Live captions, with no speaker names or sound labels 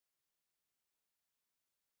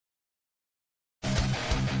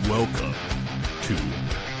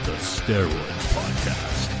Steroids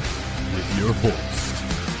Podcast with your host,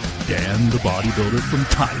 Dan the Bodybuilder from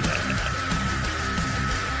Thailand.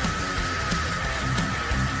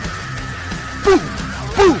 Boom!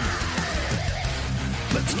 Boom!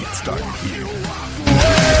 Let's get started here.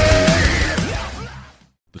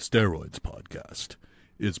 The Steroids Podcast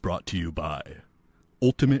is brought to you by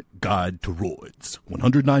Ultimate Guide to Roids,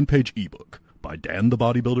 109-page ebook by Dan the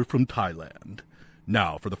Bodybuilder from Thailand.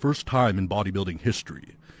 Now, for the first time in bodybuilding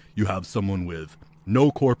history, you have someone with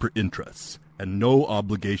no corporate interests and no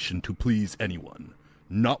obligation to please anyone,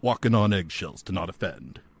 not walking on eggshells to not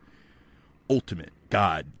offend. Ultimate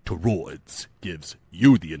Guide to Roids gives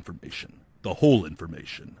you the information, the whole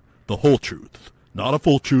truth, not a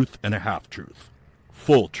full truth and a half truth,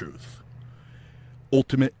 full truth.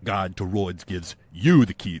 Ultimate Guide to Roids gives you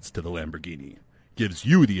the keys to the Lamborghini, gives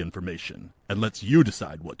you the information, and lets you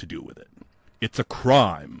decide what to do with it. It's a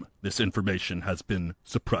crime this information has been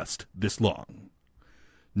suppressed this long.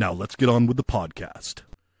 Now let's get on with the podcast.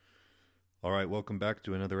 All right, welcome back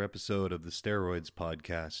to another episode of the Steroids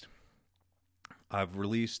Podcast. I've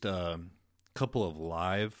released a couple of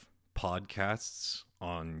live podcasts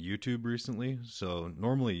on YouTube recently. So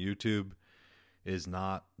normally YouTube is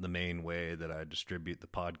not the main way that I distribute the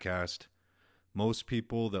podcast. Most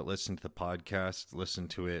people that listen to the podcast listen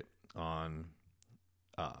to it on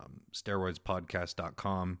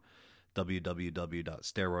steroidspodcast.com,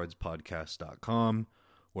 www.steroidspodcast.com,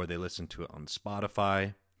 or they listen to it on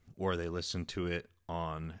Spotify, or they listen to it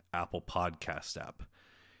on Apple Podcast app.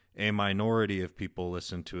 A minority of people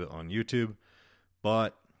listen to it on YouTube,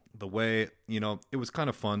 but the way, it was kind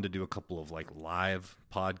of fun to do a couple of live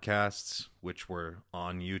podcasts, which were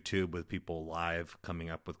on YouTube with people live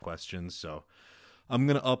coming up with questions. So I'm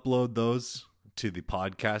going to upload those to the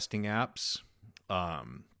podcasting apps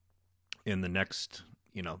in the next,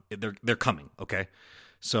 they're coming. Okay.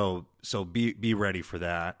 So be ready for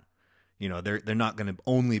that. They're not going to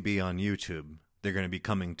only be on YouTube. They're going to be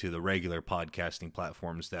coming to the regular podcasting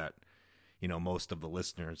platforms that, most of the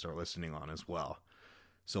listeners are listening on as well.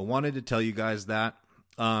 So wanted to tell you guys that.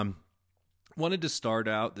 Wanted to start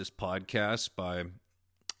out this podcast by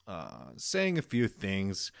saying a few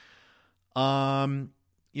things. The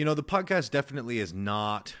podcast definitely is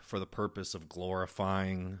not for the purpose of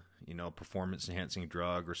glorifying, performance-enhancing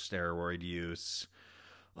drug or steroid use.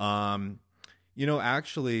 Actually,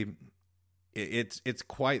 it's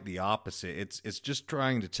quite the opposite. It's just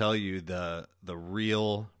trying to tell you the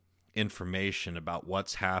real information about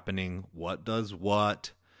what's happening, what does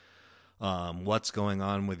what's going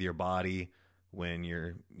on with your body when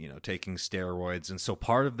you're, taking steroids. And so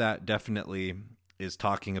part of that definitely is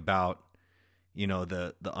talking about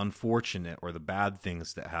the unfortunate or the bad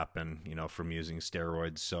things that happen, from using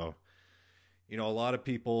steroids. So, a lot of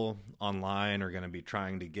people online are going to be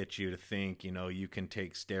trying to get you to think, you can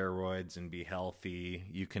take steroids and be healthy.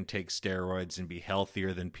 You can take steroids and be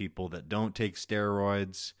healthier than people that don't take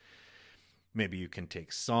steroids. Maybe you can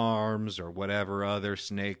take SARMs or whatever other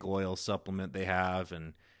snake oil supplement they have.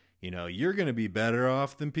 And, you're going to be better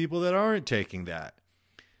off than people that aren't taking that.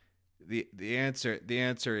 The answer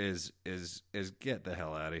is get the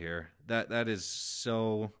hell out of here. That is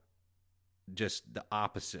so just the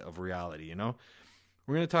opposite of reality. We're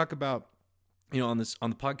going to talk about, on the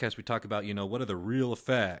podcast, we talk about, what are the real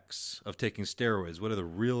effects of taking steroids? What are the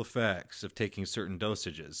real effects of taking certain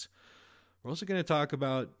dosages? We're also going to talk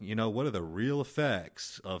about, what are the real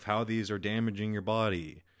effects of how these are damaging your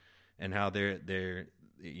body and how they're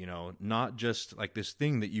not just like this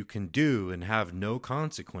thing that you can do and have no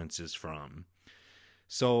consequences from.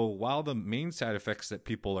 So while the main side effects that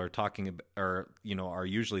people are talking about are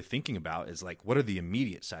usually thinking about is what are the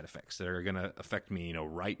immediate side effects that are going to affect me,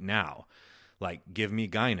 right now? Like give me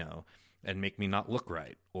gyno and make me not look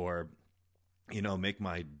right, or make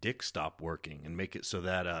my dick stop working and make it so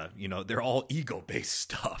that, they're all ego-based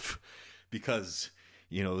stuff because,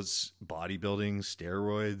 bodybuilding,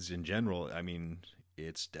 steroids in general, I mean,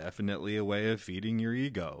 it's definitely a way of feeding your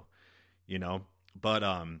ego,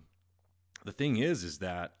 but, the thing is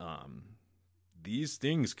that, these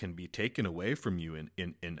things can be taken away from you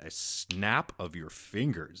in a snap of your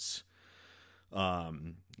fingers.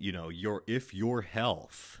 If your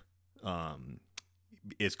health,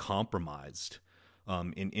 is compromised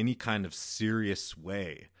in any kind of serious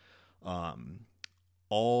way,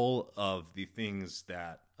 all of the things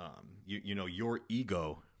that your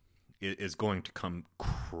ego is going to come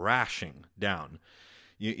crashing down.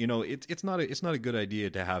 It's not a good idea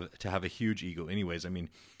to have a huge ego anyways. I mean,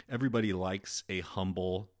 everybody likes a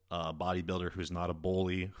humble bodybuilder who's not a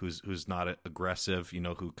bully, who's not aggressive,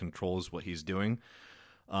 who controls what he's doing.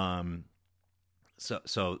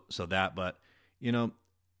 so that, but you know,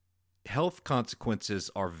 health consequences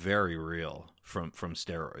are very real from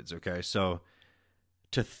steroids. Okay, so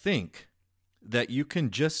to think that you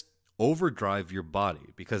can just overdrive your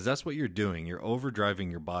body, because that's what you're doing. You're overdriving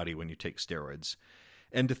your body when you take steroids.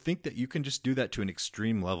 And to think that you can just do that to an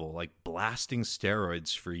extreme level, like blasting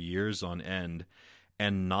steroids for years on end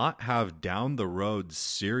and not have down the road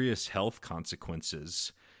serious health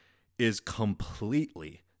consequences is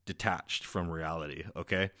completely detached from reality.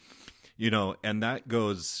 Okay. And that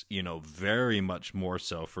goes, very much more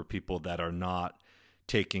so for people that are not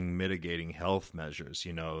taking mitigating health measures.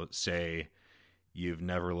 Say you've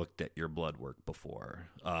never looked at your blood work before.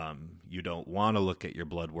 You don't want to look at your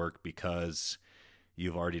blood work because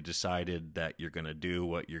you've already decided that you're going to do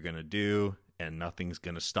what you're going to do and nothing's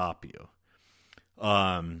going to stop you.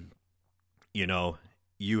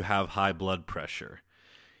 You have high blood pressure.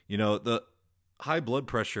 The high blood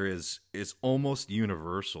pressure is almost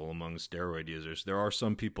universal among steroid users. There are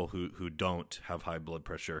some people who don't have high blood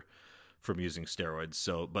pressure from using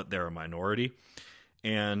steroids, but they're a minority.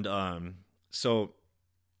 And so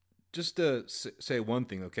just to say one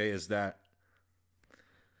thing, okay, is that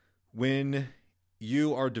when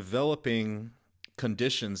you are developing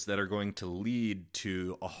conditions that are going to lead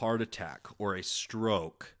to a heart attack or a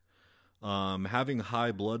stroke, having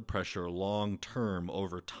high blood pressure long term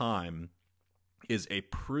over time is a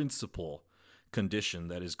principal condition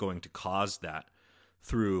that is going to cause that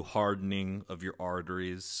through hardening of your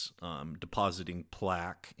arteries, depositing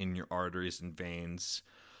plaque in your arteries and veins,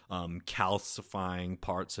 calcifying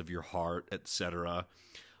parts of your heart, etc.,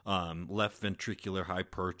 left ventricular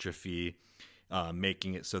hypertrophy,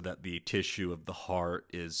 making it so that the tissue of the heart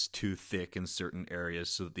is too thick in certain areas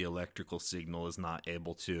so that the electrical signal is not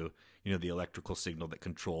able to, the electrical signal that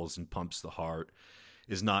controls and pumps the heart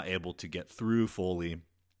is not able to get through fully.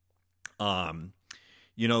 When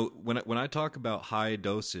I talk about high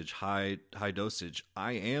dosage, I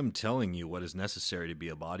am telling you what is necessary to be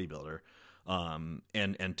a bodybuilder,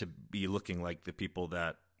 and to be looking like the people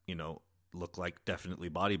that, look like definitely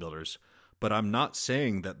bodybuilders. But I'm not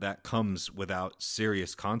saying that comes without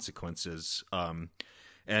serious consequences.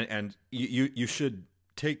 And you should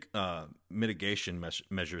take mitigation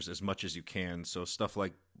measures as much as you can. So stuff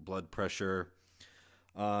like blood pressure,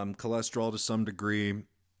 cholesterol to some degree,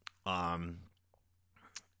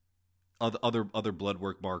 other blood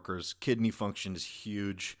work markers. Kidney function is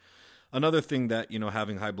huge. Another thing that,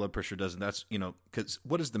 having high blood pressure does, and that's, because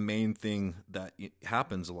what is the main thing that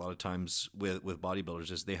happens a lot of times with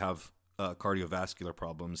bodybuilders is they have cardiovascular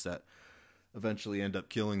problems that eventually end up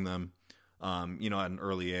killing them, at an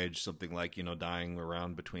early age, something like, dying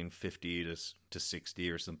around between 50 to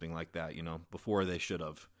 60 or something like that, before they should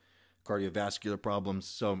have. Cardiovascular problems.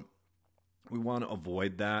 So we want to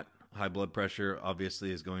avoid that. High blood pressure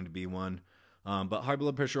obviously is going to be one. But high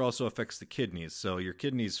blood pressure also affects the kidneys. So your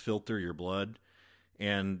kidneys filter your blood,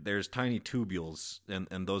 and there's tiny tubules,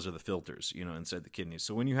 and those are the filters, inside the kidneys.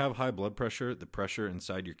 So when you have high blood pressure, the pressure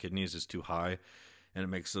inside your kidneys is too high, and it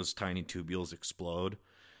makes those tiny tubules explode.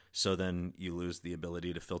 So then you lose the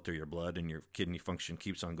ability to filter your blood, and your kidney function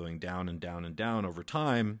keeps on going down and down and down over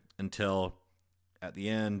time until at the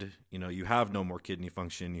end, you have no more kidney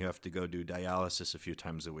function. You have to go do dialysis a few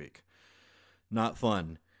times a week. Not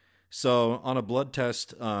fun. So on a blood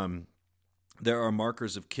test, there are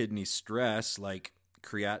markers of kidney stress, like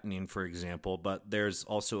creatinine, for example, but there's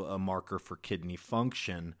also a marker for kidney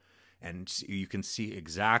function, and you can see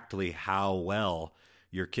exactly how well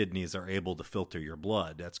your kidneys are able to filter your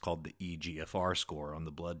blood. That's called the eGFR score on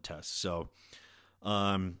the blood test. So,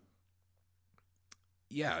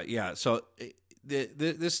 yeah. So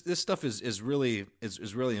this stuff is really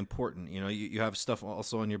important. You have stuff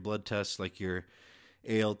also on your blood tests like your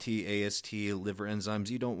ALT, AST, liver enzymes.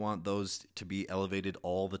 You don't want those to be elevated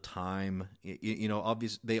all the time.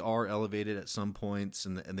 Obviously they are elevated at some points,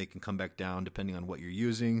 and they can come back down depending on what you're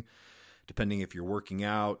using, depending if you're working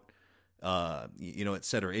out, et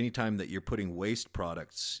cetera. Anytime that you're putting waste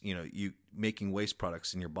products, you making waste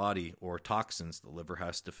products in your body or toxins, the liver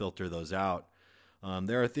has to filter those out.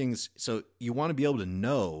 There are things, so you want to be able to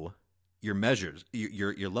know your measures,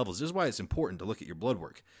 your levels. This is why it's important to look at your blood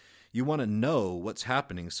work. You want to know what's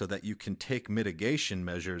happening so that you can take mitigation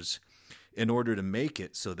measures in order to make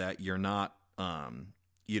it so that you're not,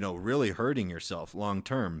 really hurting yourself long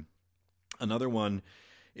term. Another one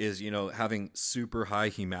is, having super high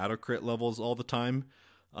hematocrit levels all the time,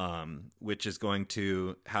 which is going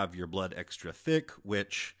to have your blood extra thick,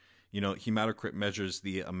 which, hematocrit measures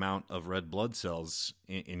the amount of red blood cells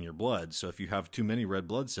in your blood. So if you have too many red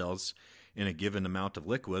blood cells, in a given amount of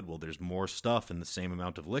liquid. Well, there's more stuff in the same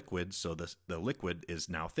amount of liquid, so the liquid is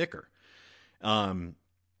now thicker. With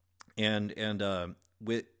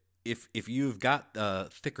if you've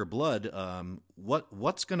got thicker blood,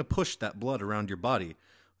 what's going to push that blood around your body?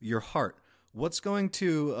 Your heart. What's going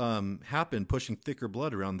to happen pushing thicker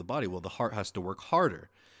blood around the body? Well, the heart has to work harder.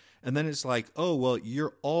 And then it's like, oh, well,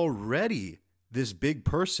 you're already this big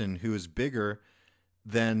person who is bigger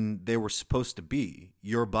than they were supposed to be.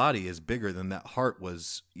 Your body is bigger than that heart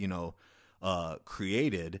was,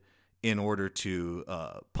 created in order to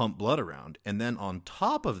pump blood around. And then on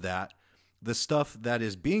top of that, the stuff that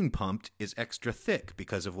is being pumped is extra thick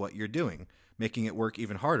because of what you're doing, making it work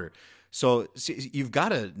even harder. So you've got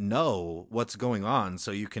to know what's going on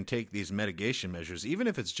so you can take these mitigation measures, even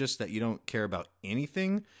if it's just that you don't care about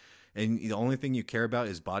anything and the only thing you care about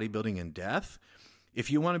is bodybuilding and death. If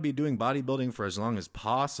you want to be doing bodybuilding for as long as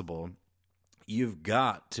possible, you've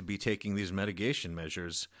got to be taking these mitigation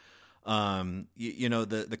measures.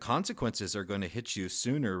 The consequences are going to hit you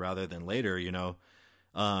sooner rather than later.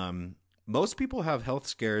 Most people have health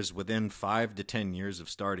scares within 5 to 10 years of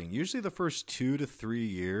starting. Usually the first 2 to 3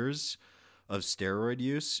 years of steroid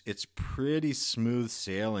use, it's pretty smooth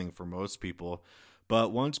sailing for most people.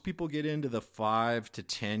 But once people get into the 5 to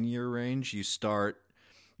 10 year range, you start,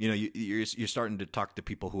 you're starting to talk to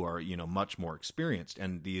people who are, much more experienced.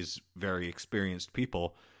 And these very experienced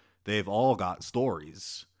people, they've all got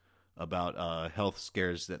stories about health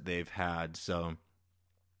scares that they've had. So,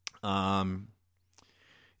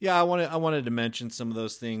 yeah, I wanted to mention some of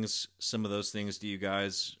those things to you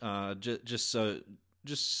guys, just so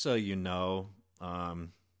you know,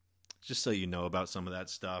 about some of that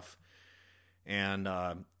stuff. And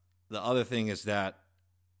the other thing is that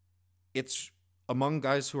it's among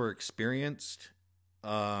guys who are experienced.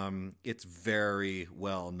 It's very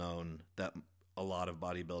well known that a lot of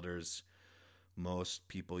bodybuilders, most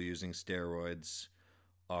people using steroids,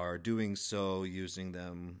 are doing so using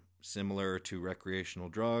them similar to recreational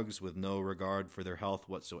drugs with no regard for their health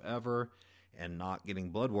whatsoever and not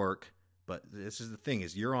getting blood work. But this is the thing,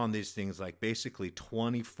 is you're on these things like basically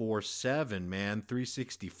 24/7, man,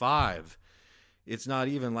 365. It's not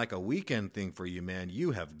even like a weekend thing for you, man.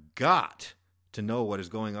 You have got to know what is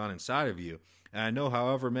going on inside of you. And I know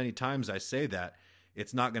however many times I say that,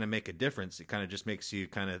 it's not going to make a difference. It kind of just makes you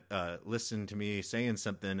kind of listen to me saying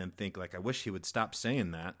something and think like, I wish he would stop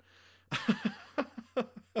saying that.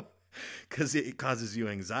 Because it causes you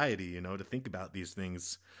anxiety, to think about these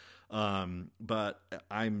things. But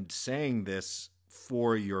I'm saying this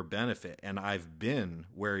for your benefit, and I've been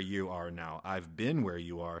where you are now. I've been where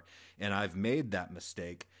you are, and I've made that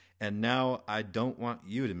mistake, and now I don't want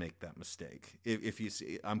you to make that mistake. If you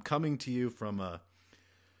see, I'm coming to you from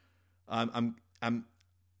I'm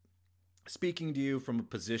speaking to you from a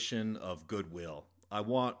position of goodwill. I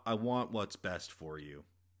want what's best for you.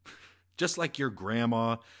 Just like your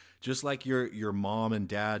grandma, just like your mom and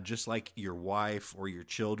dad, just like your wife or your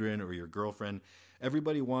children or your girlfriend.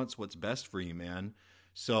 Everybody wants what's best for you, man.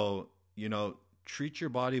 So, treat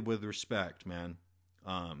your body with respect, man.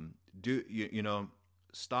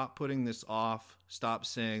 Stop putting this off. Stop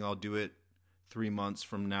saying I'll do it 3 months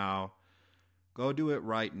from now. Go do it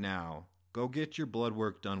right now. Go get your blood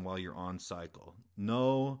work done while you're on cycle.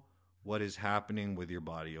 Know what is happening with your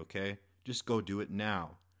body, okay? Just go do it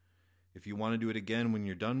now. If you want to do it again when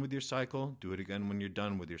you're done with your cycle, do it again when you're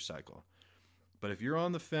done with your cycle. But if you're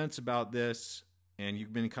on the fence about this and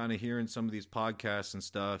you've been kind of hearing some of these podcasts and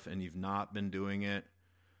stuff and you've not been doing it,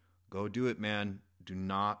 go do it, man. Do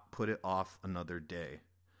not put it off another day.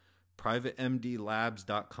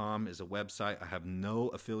 PrivateMDLabs.com is a website. I have no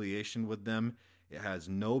affiliation with them. It has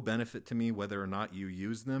no benefit to me whether or not you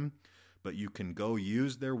use them, but you can go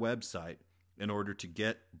use their website in order to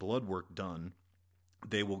get blood work done.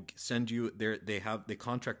 They will send you there. They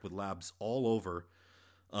contract with labs all over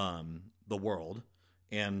the world.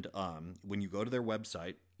 And when you go to their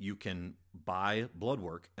website, you can buy blood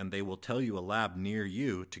work, and they will tell you a lab near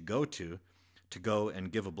you to go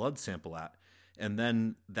and give a blood sample at. And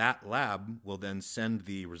then that lab will then send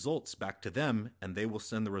the results back to them, and they will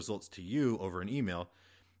send the results to you over an email.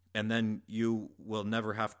 And then you will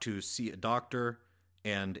never have to see a doctor,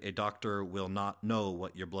 and a doctor will not know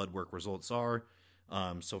what your blood work results are.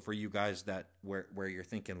 So for you guys that where you're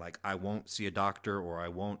thinking like, I won't see a doctor, or I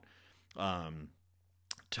won't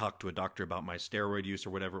talk to a doctor about my steroid use or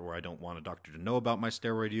whatever, or I don't want a doctor to know about my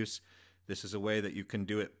steroid use, this is a way that you can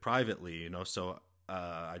do it privately, So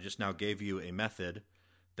I just now gave you a method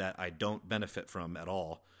that I don't benefit from at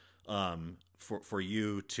all, for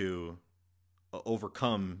you to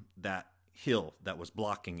overcome that, hill that was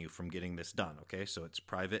blocking you from getting this done. Okay, so it's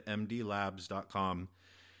privatemdlabs.com.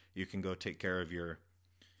 You can go take care of your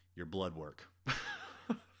blood work.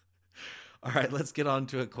 All right, let's get on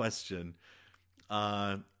to a question.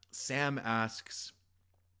 Sam asks,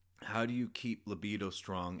 how do you keep libido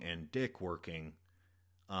strong and dick working,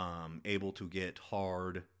 able to get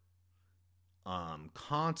hard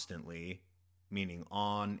constantly, meaning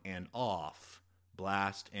on and off,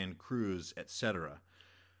 blast and cruise, etc.?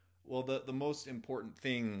 Well, the most important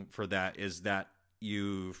thing for that is that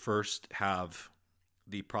you first have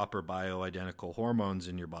the proper bioidentical hormones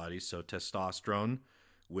in your body. So testosterone,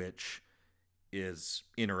 which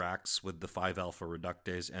interacts with the 5-alpha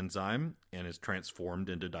reductase enzyme and is transformed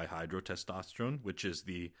into dihydrotestosterone, which is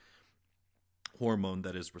the hormone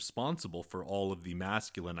that is responsible for all of the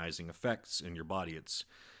masculinizing effects in your body.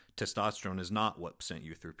 Testosterone is not what sent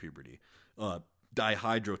you through puberty.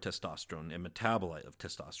 Dihydrotestosterone, a metabolite of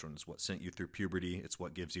testosterone, is what sent you through puberty. It's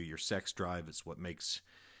what gives you your sex drive. It's what makes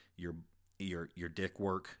your dick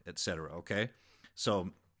work, etc. Okay,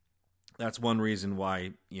 so that's one reason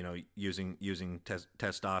why, you know, using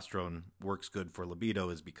testosterone works good for libido,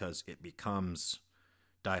 is because it becomes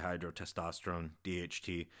dihydrotestosterone,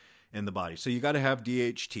 DHT, in the body. So you got to have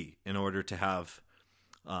DHT in order to have,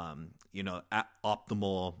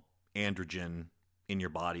 optimal androgen in your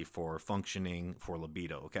body for functioning for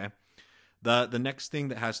libido. Okay. The next thing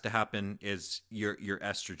that has to happen is your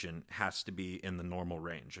estrogen has to be in the normal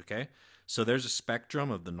range. Okay. So there's a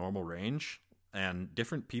spectrum of the normal range, and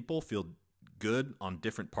different people feel good on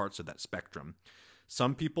different parts of that spectrum.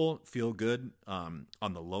 Some people feel good on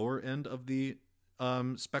the lower end of the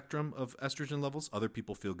spectrum of estrogen levels. Other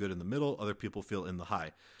people feel good in the middle. Other people feel in the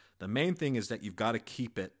high. The main thing is that you've got to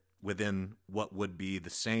keep it within what would be the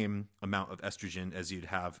same amount of estrogen as you'd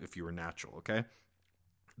have if you were natural. Okay.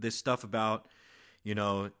 This stuff about,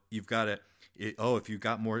 you've got to, if you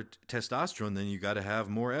got more testosterone, then you got to have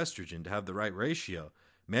more estrogen to have the right ratio.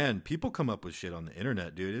 Man, people come up with shit on the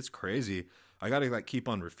internet, dude. It's crazy. I got to keep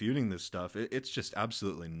on refuting this stuff. It's just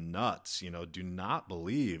absolutely nuts. Do not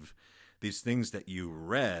believe these things that you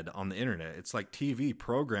read on the internet. It's like TV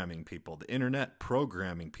programming people, the internet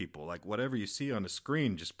programming people. Like whatever you see on the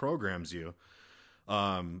screen just programs you.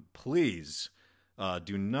 Please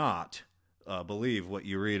do not believe what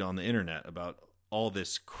you read on the internet about all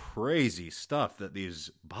this crazy stuff that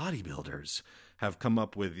these bodybuilders have come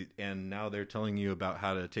up with, and now they're telling you about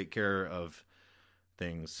how to take care of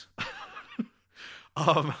things.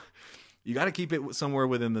 You got to keep it somewhere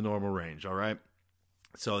within the normal range. All right.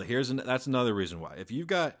 So that's another reason why. If you've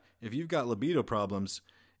got libido problems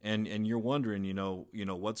and you're wondering,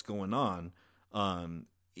 what's going on,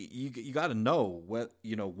 you got to know what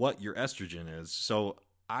your estrogen is. So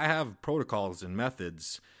I have protocols and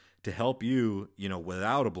methods to help you,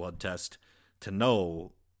 without a blood test, to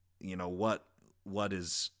know, what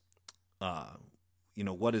is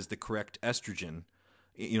the correct estrogen,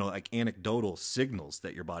 like anecdotal signals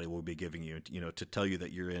that your body will be giving you, to tell you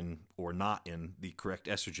that you're in or not in the correct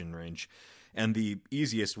estrogen range. And the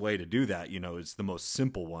easiest way to do that, is the most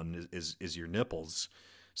simple one is your nipples.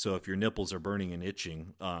 So if your nipples are burning and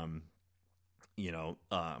itching, your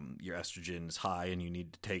estrogen is high and you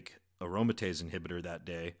need to take aromatase inhibitor that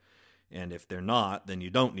day. And if they're not, then you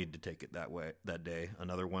don't need to take it that day.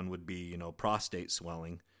 Another one would be, prostate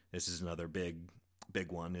swelling. This is another big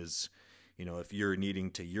one is, if you're needing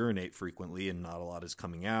to urinate frequently and not a lot is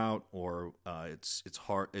coming out, or it's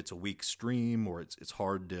hard, it's a weak stream, or it's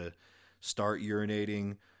hard to start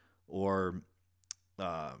urinating, or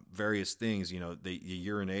various things, the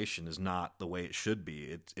urination is not the way it should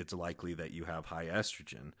be. It's likely that you have high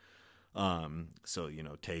estrogen. So,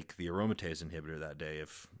 take the aromatase inhibitor that day.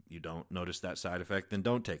 If you don't notice that side effect, then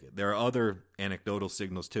don't take it. There are other anecdotal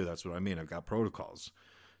signals too. That's what I mean. I've got protocols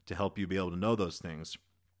to help you be able to know those things.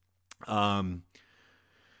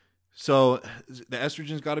 So the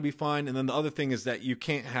estrogen's got to be fine. And then the other thing is that you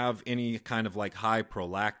can't have any kind of like high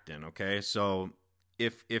prolactin. Okay. So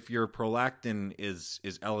if your prolactin is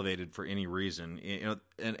elevated for any reason,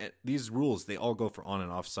 and these rules, they all go for on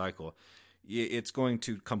and off cycle. It's going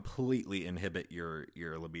to completely inhibit your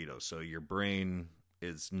libido. So your brain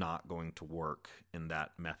is not going to work in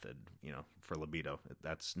that method, for libido.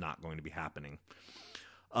 That's not going to be happening.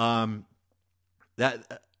 And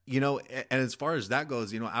as far as that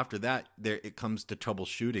goes, after that, it comes to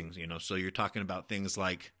troubleshooting, so you're talking about things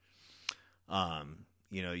like,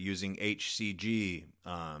 using HCG,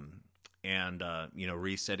 and,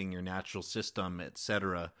 resetting your natural system,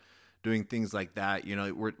 etc., doing things like that.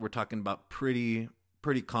 We're talking about pretty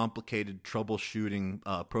complicated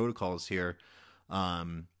troubleshooting protocols here.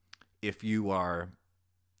 If you are,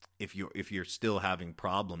 if you're still having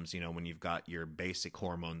problems, when you've got your basic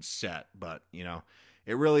hormones set. But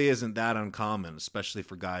it really isn't that uncommon, especially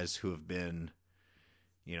for guys who have been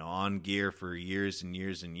on gear for years and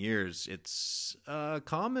years and years. It's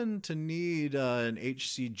common to need an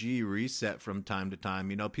HCG reset from time to time.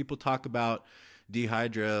 People talk about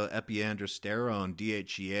dehydroepiandrosterone,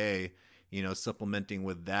 DHEA, supplementing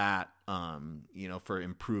with that, for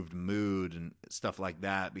improved mood and stuff like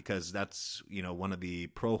that, because that's, one of the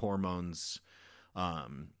prohormones,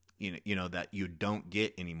 that you don't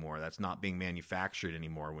get anymore. That's not being manufactured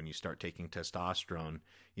anymore when you start taking testosterone.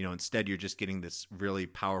 Instead you're just getting this really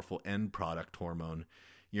powerful end product hormone.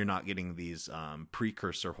 You're not getting these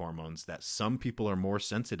precursor hormones that some people are more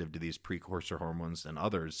sensitive to these precursor hormones than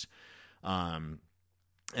others.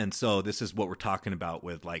 And so this is what we're talking about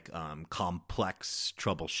with complex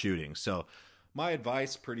troubleshooting. So my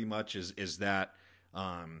advice pretty much is that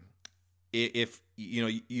if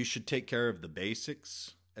you should take care of the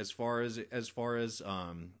basics as far as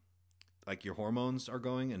your hormones are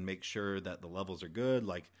going, and make sure that the levels are good,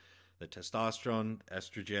 like the testosterone,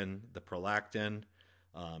 estrogen, the prolactin.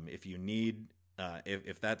 If you need,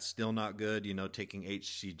 if that's still not good, taking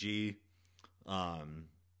HCG,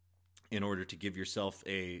 in order to give yourself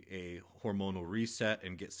a hormonal reset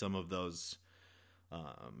and get some of those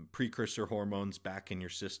precursor hormones back in your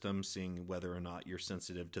system, seeing whether or not you're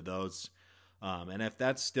sensitive to those. And if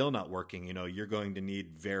that's still not working, you're going to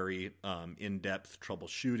need very in-depth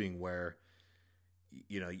troubleshooting where,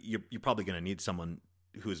 you're probably going to need someone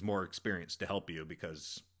who's more experienced to help you,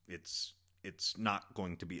 because it's not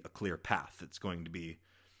going to be a clear path. It's going to be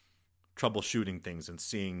troubleshooting things and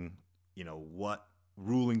seeing,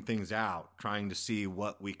 ruling things out, trying to see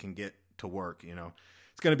what we can get to work.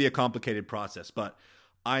 It's going to be a complicated process, but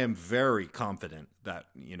I am very confident that,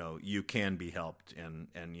 you can be helped, and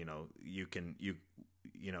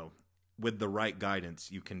with the right guidance,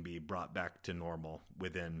 you can be brought back to normal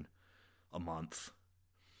within a month.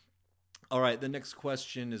 All right. The next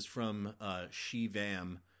question is from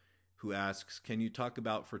Shivam, who asks, can you talk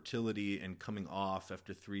about fertility and coming off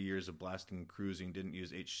after 3 years of blasting and cruising? Didn't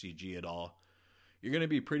use HCG at all. You're going to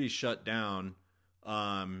be pretty shut down.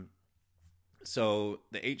 So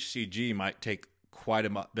the HCG might take quite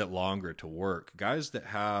a bit longer to work. Guys that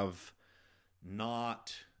have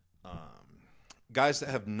not,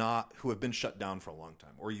 who have been shut down for a long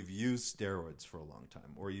time, or you've used steroids for a long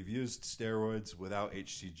time, or you've used steroids without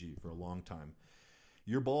HCG for a long time,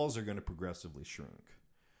 your balls are going to progressively shrink.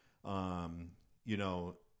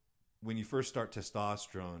 When you first start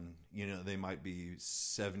testosterone, they might be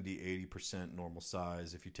 70, 80% normal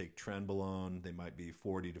size. If you take trenbolone, they might be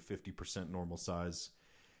 40 to 50% normal size.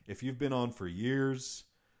 If you've been on for years,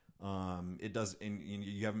 and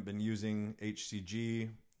you haven't been using HCG,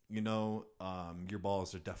 your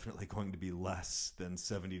balls are definitely going to be less than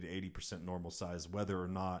 70 to 80% normal size, whether or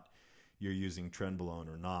not you're using trenbolone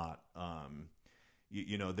or not.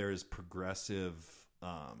 There is progressive,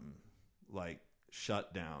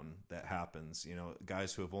 shutdown that happens.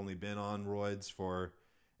 Guys who have only been on roids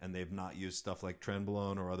and they've not used stuff like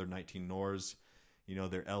trenbolone or other 19-nors,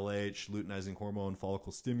 their LH, luteinizing hormone,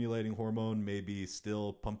 follicle stimulating hormone, may be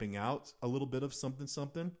still pumping out a little bit of something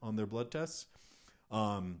on their blood tests.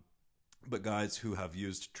 But guys who have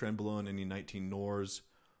used trenbolone, any 19-nors,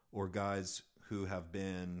 or guys who have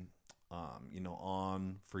been,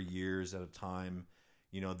 on for years at a time,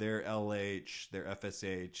 their LH, their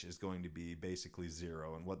FSH is going to be basically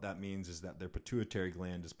zero. And what that means is that their pituitary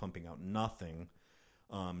gland is pumping out nothing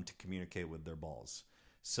to communicate with their balls.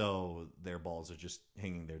 So their balls are just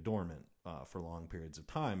hanging there dormant for long periods of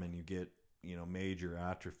time, and you get, major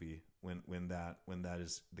atrophy when that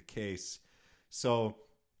is the case. So,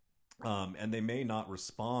 and they may not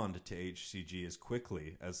respond to HCG as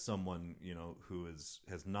quickly as someone, who has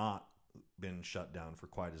not been shut down for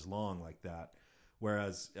quite as long like that.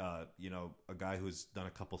 Whereas, a guy who's done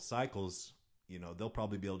a couple cycles, they'll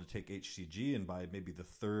probably be able to take HCG, and by maybe the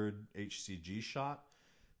third HCG shot,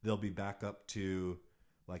 they'll be back up to,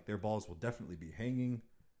 their balls will definitely be hanging.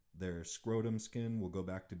 Their scrotum skin will go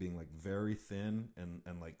back to being very thin and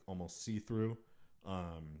almost see-through.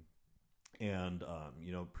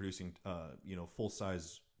 Producing,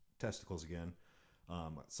 full-size testicles again.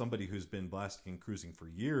 Somebody who's been blasting and cruising for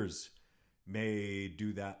years may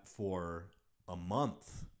do that for a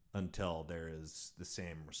month until there is the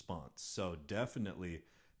same response. So definitely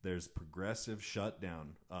there's progressive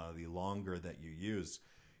shutdown the longer that you use.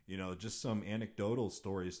 Just some anecdotal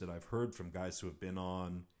stories that I've heard from guys who have been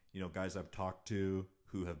on, guys I've talked to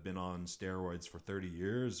who have been on steroids for 30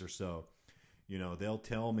 years or so. They'll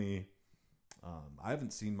tell me, I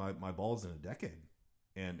haven't seen my balls in a decade.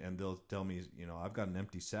 and they'll tell me, I've got an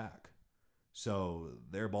empty sac. So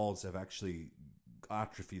their balls have actually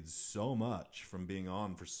atrophied so much from being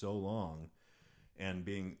on for so long and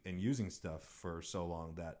using stuff for so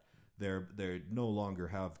long that they no longer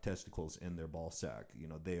have testicles in their ball sack.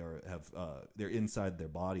 They're inside their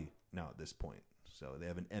body now at this point. So they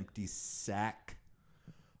have an empty sack.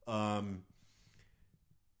 Not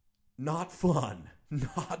fun.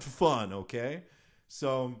 Not fun, okay?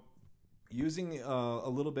 So using a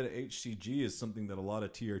little bit of HCG is something that a lot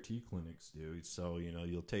of TRT clinics do. So,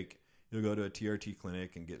 you'll go to a TRT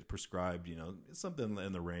clinic and get prescribed, something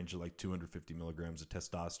in the range of like 250 milligrams of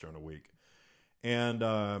testosterone a week. And,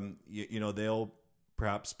 they'll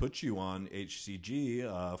perhaps put you on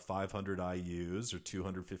HCG, 500 IUs or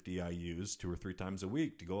 250 IUs 2 or 3 times a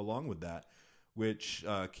week to go along with that, which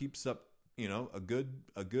keeps up, a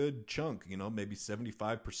good chunk, maybe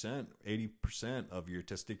 75%, 80% of your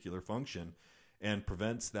testicular function, and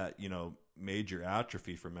prevents that, major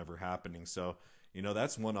atrophy from ever happening. So,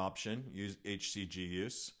 that's one option, use HCG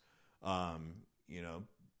use,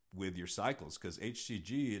 with your cycles, because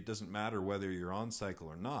HCG, it doesn't matter whether you're on cycle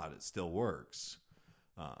or not, it still works.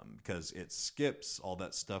 Because it skips all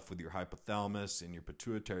that stuff with your hypothalamus and your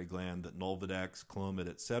pituitary gland that Nolvadex, Clomid,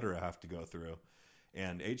 etc. have to go through.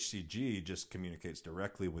 And HCG just communicates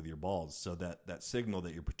directly with your balls. So that signal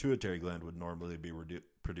that your pituitary gland would normally be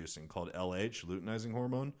producing, called LH, luteinizing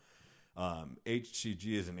hormone,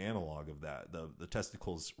 HCG is an analog of that. The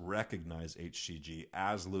testicles recognize HCG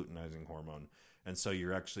as luteinizing hormone. And so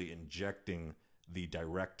you're actually injecting the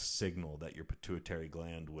direct signal that your pituitary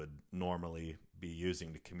gland would normally be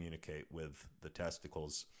using to communicate with the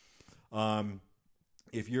testicles.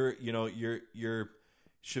 If you're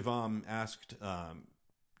Shivam asked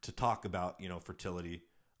to talk about, fertility.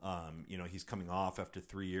 He's coming off after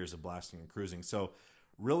 3 years of blasting and cruising. So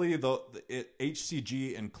really,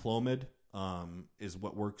 HCG and Clomid is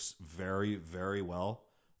what works very, very well.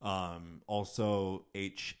 Also,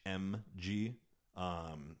 HMG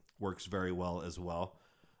works very well as well.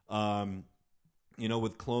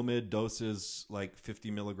 With Clomid, doses like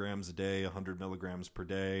 50 milligrams a day, 100 milligrams per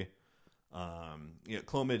day.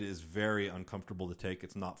 Clomid is very uncomfortable to take.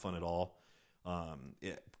 It's not fun at all.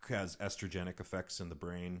 It has estrogenic effects in the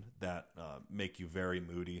brain that make you very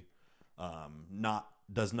moody.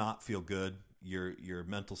 Does not feel good. Your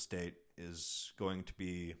mental state is going to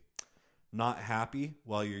be not happy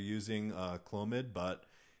while you're using Clomid, but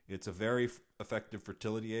it's a very effective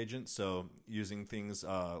fertility agent. So using things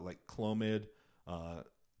like Clomid,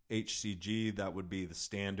 HCG, that would be the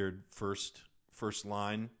standard first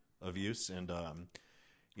line of use, and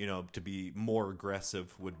to be more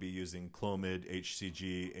aggressive would be using Clomid,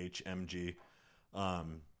 HCG, HMG.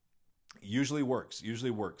 Usually works.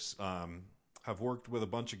 I've worked with a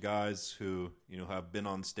bunch of guys who have been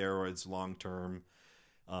on steroids long term,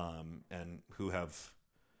 and who have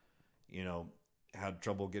had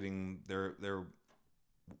trouble getting their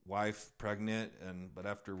wife pregnant, but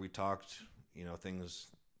after we talked,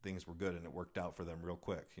 things were good and it worked out for them real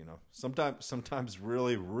quick. Sometimes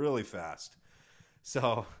really, really fast.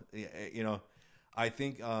 So, I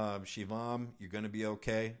think, Shivam, you're going to be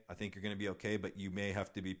okay. I think you're going to be okay, but you may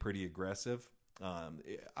have to be pretty aggressive.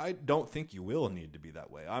 I don't think you will need to be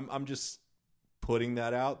that way. I'm just putting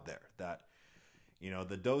that out there, that,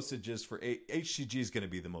 the dosages for HCG is going to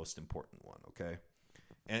be the most important one. Okay.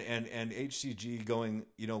 And HCG going,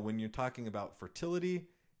 when you're talking about fertility,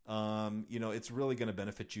 it's really going to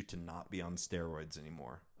benefit you to not be on steroids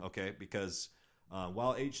anymore. Okay. Because,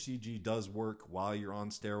 while HCG does work while you're on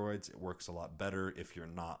steroids, it works a lot better if you're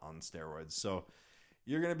not on steroids. So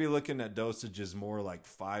you're going to be looking at dosages more like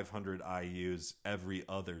 500 IUs every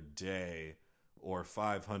other day, or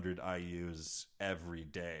 500 IUs every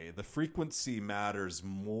day. The frequency matters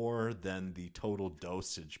more than the total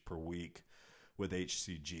dosage per week with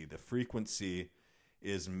HCG. The frequency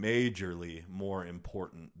is majorly more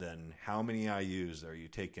important than how many IUs are you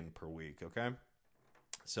taking per week. Okay.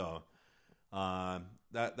 So,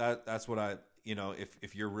 that's what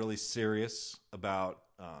if you're really serious about,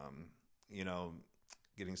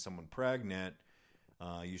 getting someone pregnant,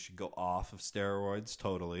 you should go off of steroids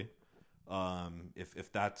totally.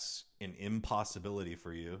 If that's an impossibility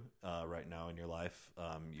for you, right now in your life,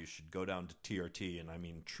 you should go down to TRT, and I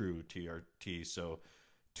mean true TRT. So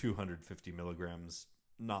 250 milligrams,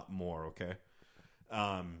 not more. Okay.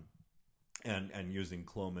 And using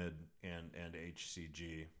Clomid and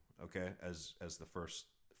HCG. Okay, as the first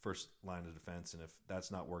line of defense, and if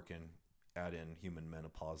that's not working, add in human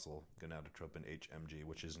menopausal gonadotropin HMG,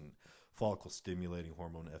 which isn't follicle stimulating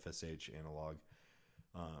hormone, FSH analog.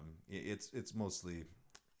 It's mostly,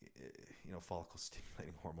 follicle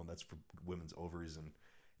stimulating hormone. That's for women's ovaries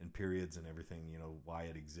and periods and everything, why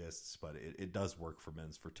it exists, but it does work for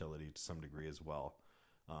men's fertility to some degree as well.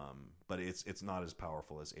 But it's not as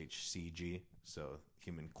powerful as HCG, so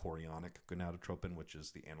human chorionic gonadotropin, which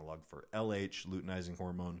is the analog for LH, luteinizing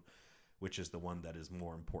hormone, which is the one that is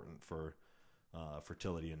more important for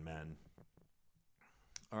fertility in men.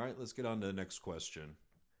 All right, let's get on to the next question.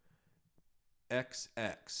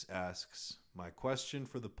 XX asks, my question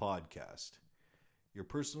for the podcast: your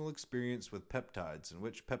personal experience with peptides and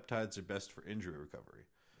which peptides are best for injury recovery.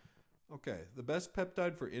 Okay, the best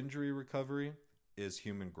peptide for injury recovery is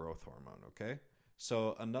human growth hormone, okay?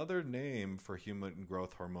 So another name for human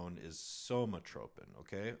growth hormone is somatropin,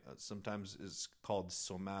 okay? Sometimes it's called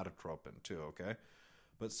somatotropin too, okay?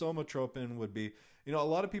 But somatropin would be, a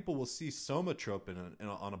lot of people will see somatropin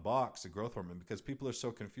on a box of growth hormone because people are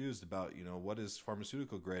so confused about, what is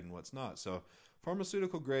pharmaceutical grade and what's not. So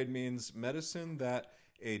pharmaceutical grade means medicine that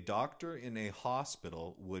a doctor in a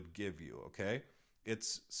hospital would give you, okay?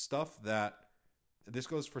 It's stuff that, this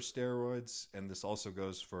goes for steroids, and this also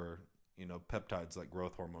goes for, peptides like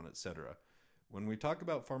growth hormone, etc. When we talk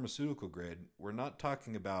about pharmaceutical grade, we're not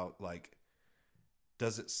talking about, like,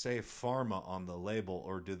 does it say pharma on the label,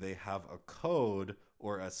 or do they have a code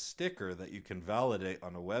or a sticker that you can validate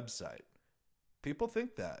on a website? People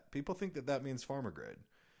think that. People think that that means pharma grade.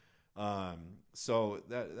 So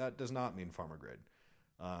that does not mean pharma grade.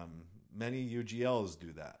 Many UGLs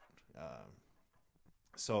do that.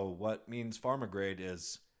 So what means pharma grade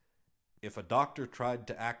is if a doctor tried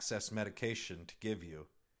to access medication to give you,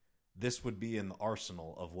 this would be in the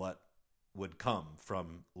arsenal of what would come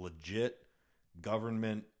from legit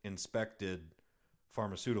government inspected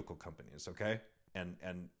pharmaceutical companies, okay?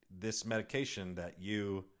 And this medication that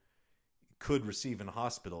you could receive in a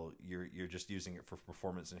hospital, you're just using it for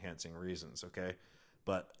performance enhancing reasons, okay?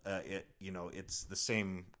 But it's the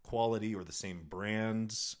same quality or the same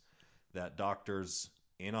brands that doctors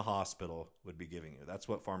in a hospital would be giving you. That's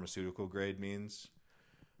what pharmaceutical grade means.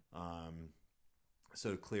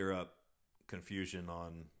 So to clear up confusion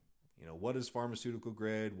on, what is pharmaceutical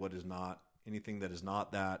grade, what is not. Anything that is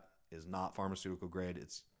not that is not pharmaceutical grade.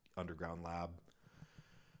 It's underground lab.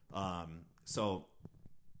 So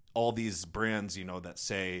all these brands, that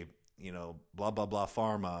say, blah, blah, blah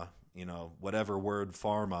pharma, whatever word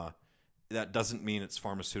pharma, that doesn't mean it's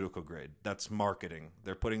pharmaceutical grade. That's marketing.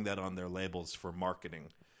 They're putting that on their labels for marketing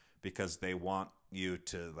because they want you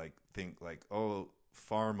to think oh,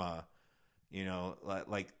 pharma,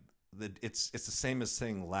 it's the same as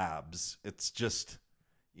saying labs. It's just,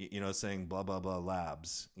 saying blah, blah, blah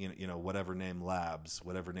labs, whatever name labs,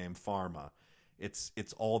 whatever name pharma. It's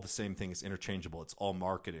all the same thing. It's interchangeable. It's all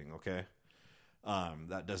marketing. Okay.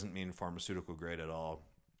 That doesn't mean pharmaceutical grade at all.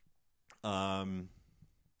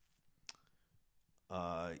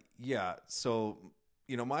 Yeah. So,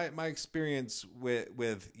 my experience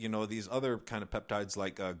with, these other kind of peptides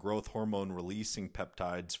like growth hormone releasing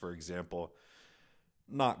peptides, for example,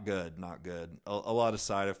 not good. A lot of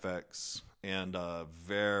side effects and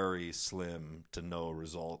very slim to no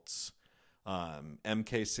results.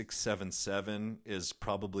 MK677 is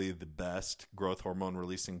probably the best growth hormone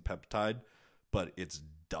releasing peptide, but it's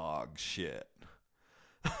dog shit.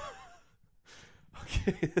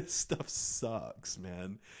 Okay, this stuff sucks,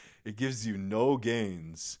 man. It gives you no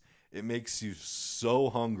gains. It makes you so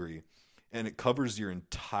hungry, and it covers your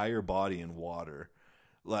entire body in water.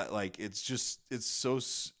 Like it's so,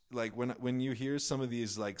 like when you hear some of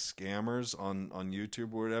these like scammers on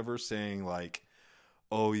YouTube or whatever saying like,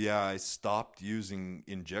 oh yeah, I stopped using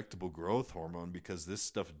injectable growth hormone because this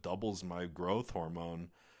stuff doubles my growth hormone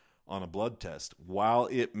on a blood test. While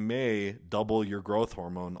it may double your growth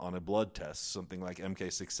hormone on a blood test, something like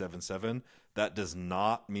MK677, that does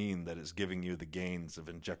not mean that it's giving you the gains of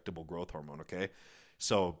injectable growth hormone, okay?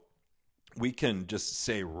 So we can just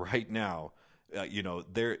say right now,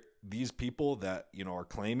 these people that, are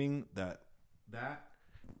claiming that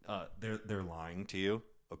they're lying to you,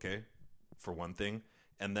 okay, for one thing.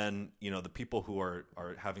 And then, the people who are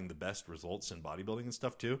having the best results in bodybuilding and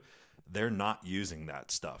stuff too, they're not using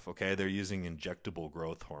that stuff, okay? They're using injectable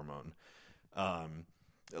growth hormone.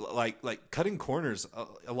 Like cutting corners,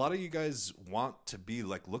 a lot of you guys want to be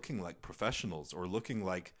like looking like professionals or looking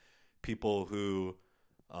like people who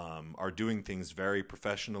are doing things very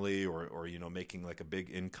professionally or making like a big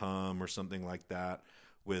income or something like that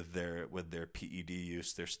with their PED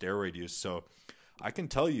use, their steroid use. So I can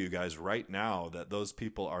tell you guys right now that those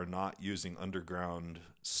people are not using underground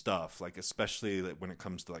stuff, like especially when it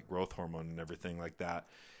comes to like growth hormone and everything like that.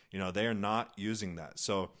 They are not using that.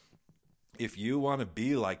 So if you want to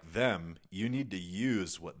be like them, you need to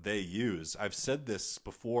use what they use. I've said this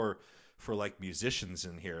before for like musicians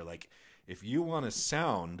in here. Like, if you want to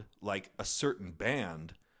sound like a certain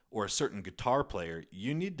band or a certain guitar player,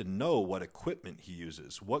 you need to know what equipment he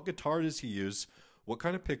uses. What guitar does he use? What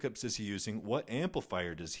kind of pickups is he using? What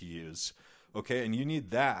amplifier does he use? Okay, and you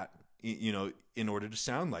need that, in order to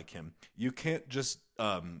sound like him. You can't just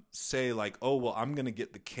say like, oh, well, I'm going to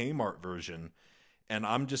get the Kmart version and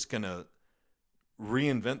I'm just going to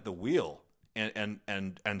reinvent the wheel and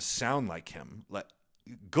sound like him. Like,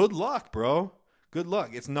 good luck, bro. Good luck.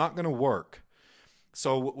 It's not going to work.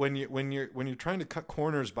 So when you're trying to cut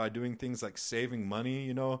corners by doing things like saving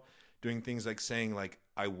money, doing things like saying like,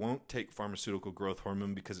 I won't take pharmaceutical growth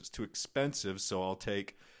hormone because it's too expensive, so I'll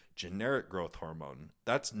take generic growth hormone.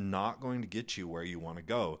 That's not going to get you where you want to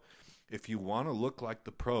go. If you want to look like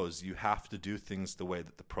the pros, you have to do things the way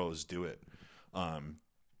that the pros do it.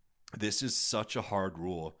 This is such a hard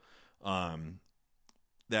rule,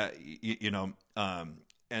 that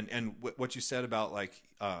and what you said about like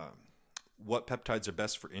what peptides are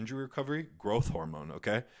best for injury recovery, growth hormone.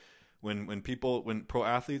 Okay, when pro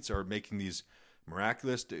athletes are making these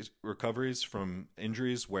miraculous recoveries from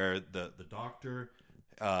injuries where the doctor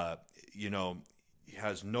he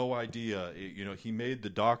has no idea, he made the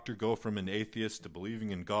doctor go from an atheist to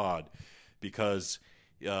believing in God because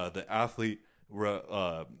the athlete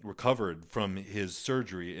recovered from his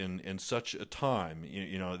surgery in such a time.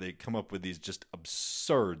 They come up with these just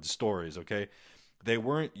absurd stories. Okay, they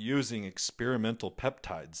weren't using experimental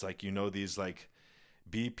peptides like these like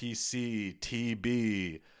BPC,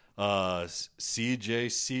 TB,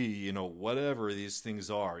 CJC, whatever these things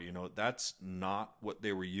are. That's not what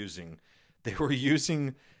they were using. They were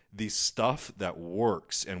using the stuff that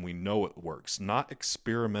works, and we know it works, not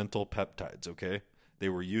experimental peptides. Okay, they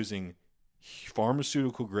were using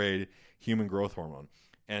pharmaceutical grade human growth hormone.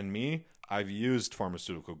 And me, I've used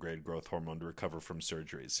pharmaceutical grade growth hormone to recover from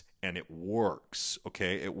surgeries, and it works.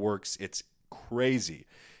 Okay, it works. It's crazy.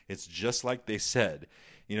 It's just like they said.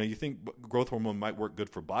 You think growth hormone might work good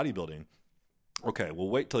for bodybuilding. Okay, well,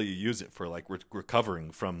 wait till you use it for like recovering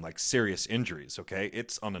from like serious injuries. Okay,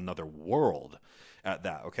 it's on another world at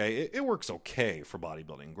that. Okay, it works okay for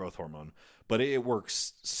bodybuilding, growth hormone, but it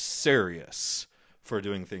works serious for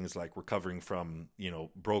doing things like recovering from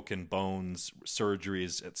broken bones,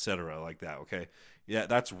 surgeries, etc., like that. Okay, yeah,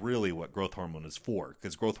 that's really what growth hormone is for,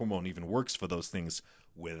 because growth hormone even works for those things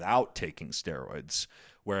without taking steroids,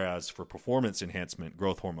 whereas for performance enhancement,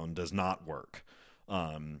 growth hormone does not work.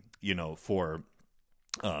 For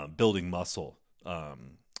building muscle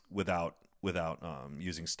without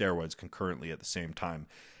using steroids concurrently at the same time.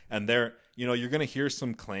 And you're going to hear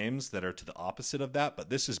some claims that are to the opposite of that, but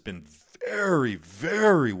this has been very,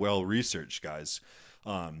 very well researched, guys.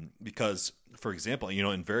 Because, for example,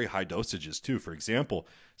 in very high dosages too. For example,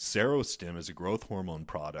 Serostim is a growth hormone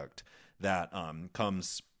product that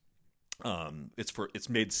comes. It's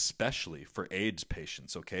made specially for AIDS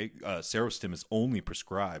patients. Okay, Serostim is only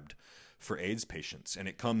prescribed for AIDS patients, and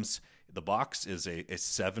it comes. The box is a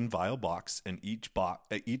 7 vial box, and each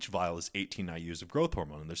vial is 18 IUs of growth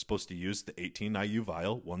hormone, and they're supposed to use the 18 IU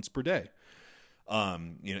vial once per day.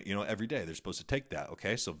 Every day they're supposed to take that.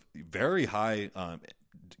 Okay, so very high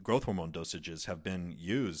growth hormone dosages have been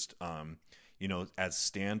used, as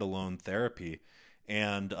standalone therapy,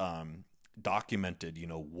 and documented.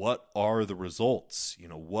 What are the results?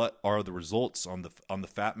 What are the results on the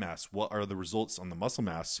fat mass? What are the results on the muscle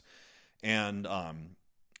mass? And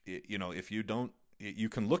if you don't, you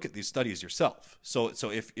can look at these studies yourself. So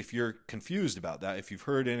if you're confused about that, if you've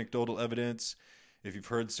heard anecdotal evidence, if you've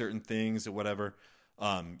heard certain things or whatever,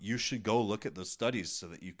 you should go look at those studies so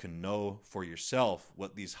that you can know for yourself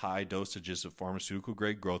what these high dosages of pharmaceutical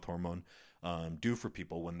grade growth hormone do for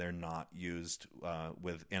people when they're not used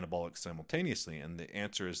with anabolic simultaneously. And the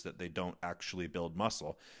answer is that they don't actually build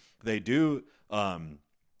muscle. They do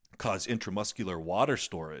cause intramuscular water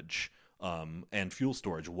storage and fuel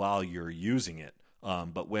storage while you're using it.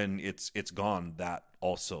 But when it's gone, that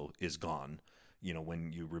also is gone,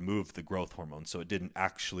 when you remove the growth hormone. So it didn't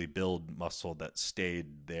actually build muscle that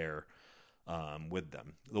stayed there with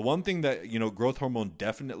them. The one thing that, growth hormone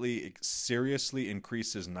definitely seriously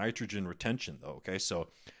increases nitrogen retention, though. Okay, so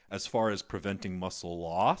as far as preventing muscle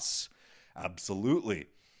loss, absolutely.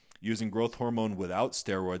 Using growth hormone without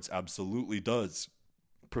steroids absolutely does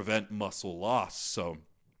prevent muscle loss. So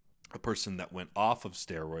a person that went off of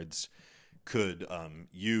steroids could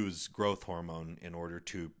use growth hormone in order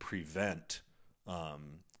to prevent,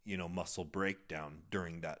 muscle breakdown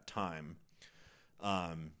during that time.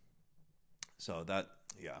 So that,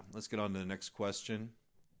 yeah, let's get on to the next question.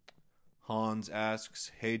 Hans asks,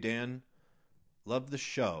 "Hey Dan, love the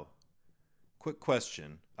show. Quick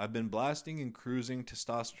question. I've been blasting and cruising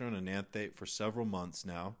testosterone enanthate for several months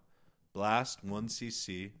now. Blast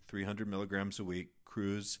 1cc, 300 milligrams a week.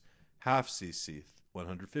 Cruise half cc,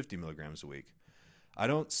 150 milligrams a week. I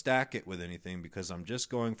don't stack it with anything because I'm just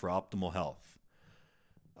going for optimal health.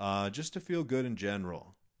 Just to feel good in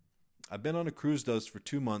general. I've been on a cruise dose for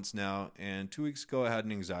 2 months now, and 2 weeks ago I had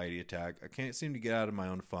an anxiety attack. I can't seem to get out of my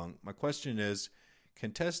own funk. My question is,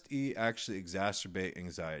 can Test E actually exacerbate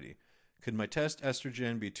anxiety? Could my test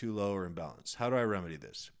estrogen be too low or imbalanced? How do I remedy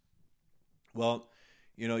this?" Well,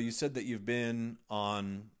 you said that you've been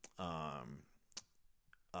on,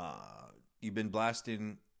 you've been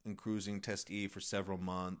blasting and cruising Test E for several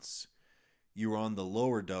months. You were on the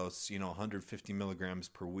lower dose, 150 milligrams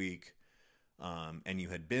per week. And you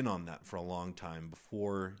had been on that for a long time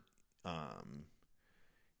before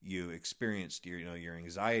you experienced your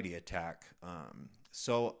anxiety attack.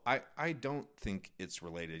 So I don't think it's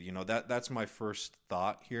related. That's my first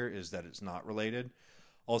thought here, is that it's not related.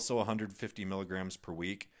 Also, 150 milligrams per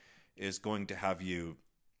week is going to have you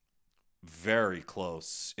very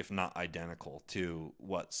close, if not identical, to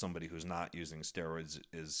what somebody who's not using steroids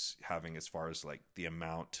is having as far as like the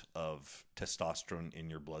amount of testosterone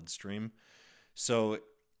in your bloodstream. So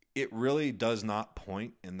it really does not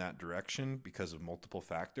point in that direction because of multiple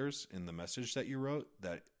factors in the message that you wrote,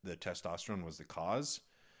 that the testosterone was the cause.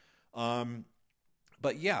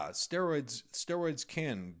 But yeah, steroids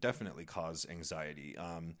can definitely cause anxiety.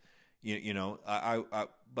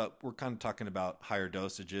 But we're kind of talking about higher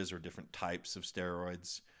dosages or different types of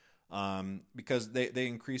steroids, because they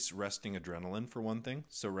increase resting adrenaline for one thing.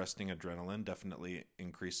 So resting adrenaline definitely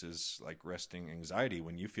increases like resting anxiety.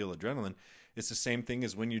 When you feel adrenaline, it's the same thing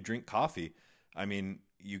as when you drink coffee. I mean,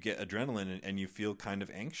 you get adrenaline and you feel kind of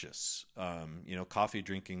anxious. Coffee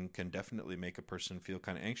drinking can definitely make a person feel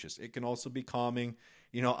kind of anxious. It can also be calming.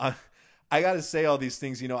 I got to say all these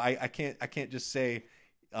things. I can't just say,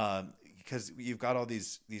 because you've got all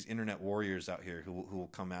these internet warriors out here who will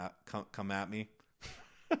come at me.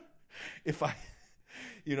 If I,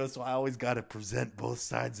 so I always got to present both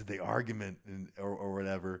sides of the argument or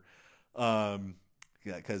whatever.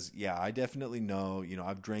 Because I definitely know,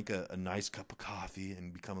 I've drank a nice cup of coffee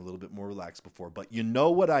and become a little bit more relaxed before, but you know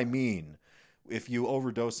what I mean. If you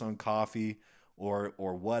overdose on coffee or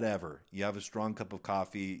whatever, you have a strong cup of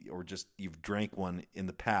coffee or just you've drank one in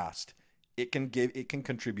the past, it can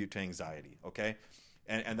contribute to anxiety. Okay.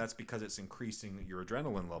 And that's because it's increasing your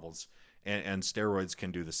adrenaline levels, and steroids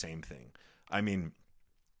can do the same thing. I mean,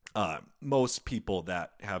 most people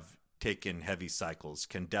that have taken heavy cycles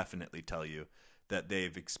can definitely tell you that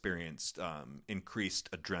they've experienced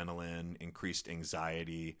increased adrenaline, increased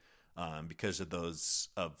anxiety because of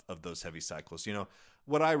those heavy cycles.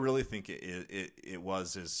 What I really think it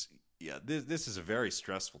was is, this is a very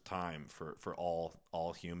stressful time for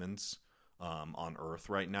all humans on Earth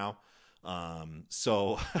right now.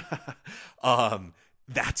 So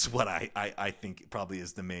that's what I think probably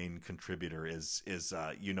is the main contributor is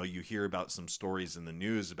you hear about some stories in the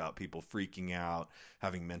news about people freaking out,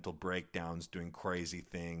 having mental breakdowns, doing crazy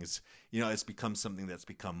things. It's become something that's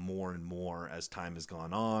become more and more as time has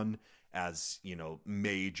gone on, as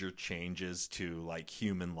major changes to like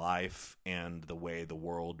human life and the way the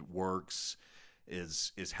world works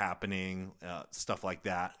is happening, stuff like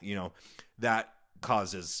that. That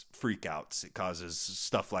causes freakouts. It causes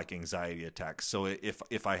stuff like anxiety attacks. So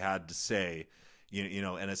if I had to say,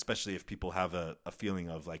 and especially if people have a feeling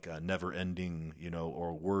of like a never ending,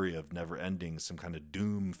 or worry of never ending, some kind of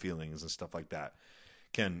doom feelings and stuff like that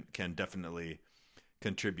can definitely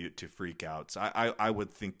contribute to freakouts. I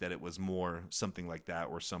would think that it was more something like that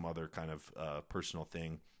or some other kind of personal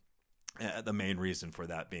thing. The main reason for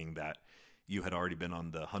that being that you had already been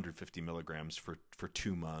on the 150 milligrams for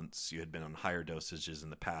 2 months. You had been on higher dosages in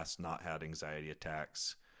the past, not had anxiety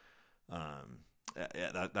attacks.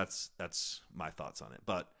 That's my thoughts on it.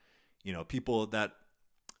 But, people that,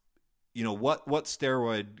 what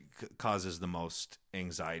steroid causes the most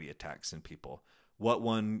anxiety attacks in people? What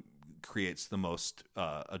one creates the most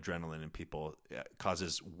adrenaline in people?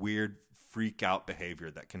 Causes weird freak out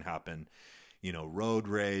behavior that can happen, road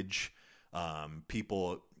rage,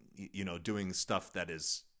 people doing stuff that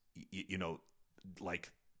is,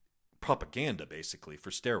 like propaganda basically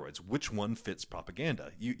for steroids. Which one fits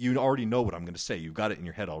propaganda? You already know what I'm going to say. You've got it in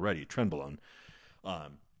your head already. Trenbolone.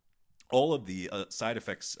 All of the side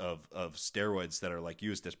effects of steroids that are like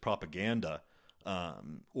used as propaganda,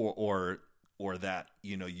 or that,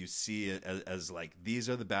 you see it as like, these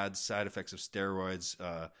are the bad side effects of steroids.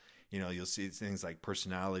 You'll see things like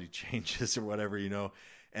personality changes or whatever,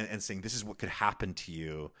 and saying this is what could happen to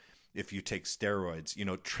you if you take steroids.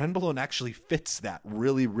 Trenbolone actually fits that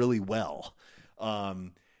really, really well.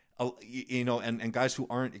 And guys who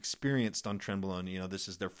aren't experienced on Trenbolone, this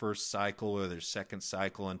is their first cycle or their second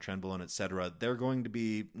cycle on Trenbolone, etc. They're going to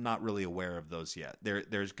be not really aware of those yet. They're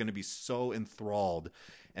going to be so enthralled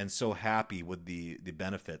and so happy with the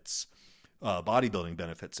benefits, bodybuilding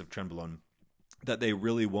benefits of Trenbolone, that they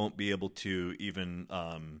really won't be able to even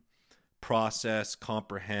process,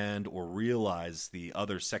 comprehend, or realize the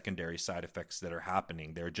other secondary side effects that are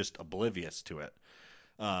happening. They're just oblivious to it.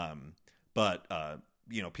 But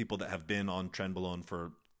people that have been on Trenbolone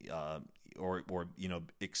for or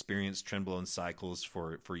experienced Trenbolone cycles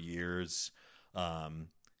for years,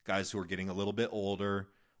 guys who are getting a little bit older,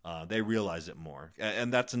 they realize it more.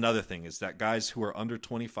 And that's another thing, is that guys who are under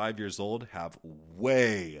 25 years old have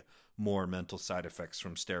way more mental side effects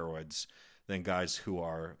from steroids than guys who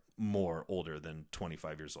are more older than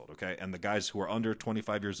 25 years old. Okay. And the guys who are under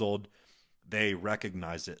 25 years old, they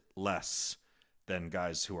recognize it less than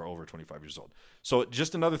guys who are over 25 years old. So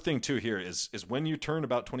just another thing too here is when you turn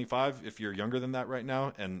about 25, if you're younger than that right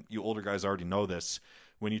now, and you older guys already know this,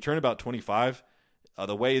 when you turn about 25,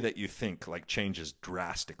 the way that you think changes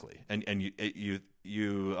drastically, and you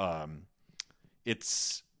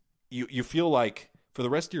feel like for the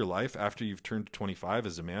rest of your life after you've turned 25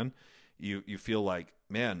 as a man, you feel like,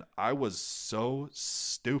 man, I was so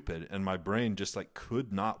stupid and my brain just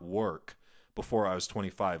could not work before I was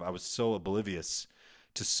 25. I was so oblivious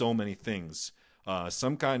to so many things.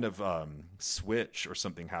 Some kind of switch or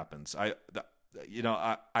something happens. I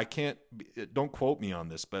can't, don't quote me on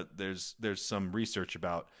this, but there's some research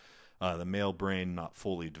about the male brain not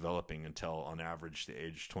fully developing until on average the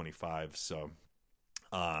age 25. So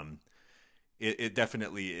it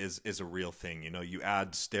definitely is a real thing. You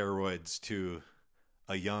add steroids to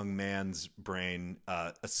a young man's brain,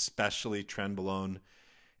 especially Trenbolone,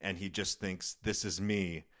 and he just thinks this is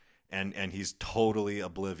me. And he's totally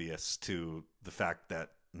oblivious to the fact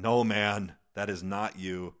that, no, man, that is not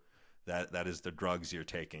you. That is the drugs you're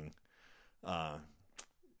taking.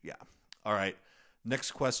 Yeah. All right.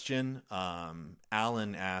 Next question.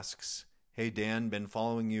 Alan asks, hey, Dan, been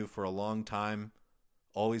following you for a long time.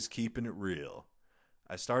 Always keeping it real.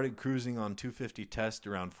 I started cruising on 250 test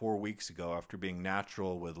around 4 weeks ago after being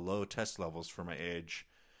natural with low test levels for my age.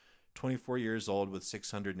 24 years old with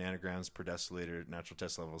 600 nanograms per deciliter natural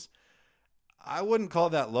test levels. I wouldn't call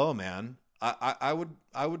that low, man. I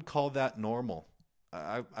would call that normal.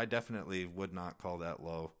 I definitely would not call that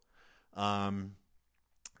low.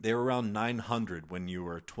 They were around 900 when you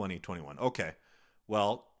were 20, 21. Okay.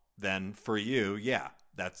 Well, then for you, yeah,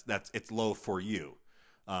 it's low for you.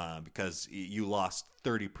 Because you lost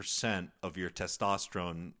 30% of your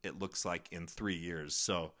testosterone, it looks like, in 3 years.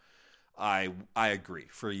 So I agree.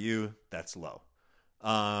 For you, that's low.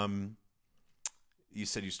 You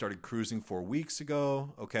said you started cruising 4 weeks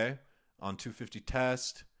ago. Okay. On 250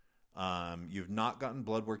 test. You've not gotten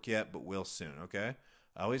blood work yet, but will soon. Okay.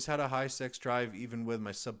 I always had a high sex drive, even with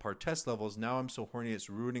my subpar test levels. Now I'm so horny, it's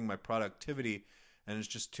ruining my productivity, and it's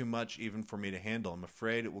just too much even for me to handle. I'm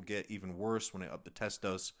afraid it will get even worse when I up the test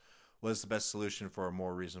dose. What is the best solution for a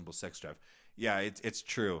more reasonable sex drive? Yeah, it's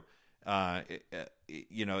true.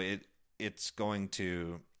 It's going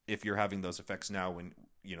to, if you're having those effects now, when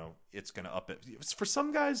it's going to up it. For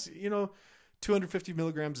some guys, 250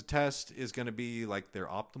 milligrams a test is going to be like their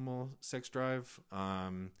optimal sex drive.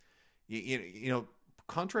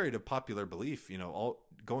 Contrary to popular belief, all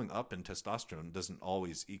going up in testosterone doesn't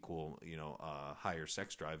always equal, higher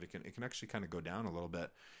sex drive. It can actually kind of go down a little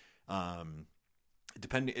bit.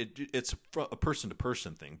 It's a person to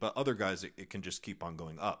person thing, but other guys, it can just keep on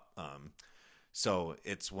going up. So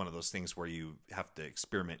it's one of those things where you have to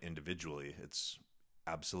experiment individually. It's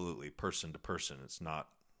absolutely person to person. It's not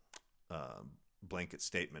blanket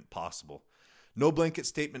statement possible. No blanket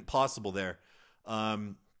statement possible there.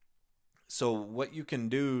 So what you can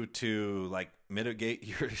do to mitigate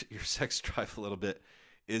your sex drive a little bit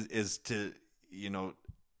is to,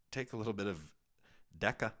 take a little bit of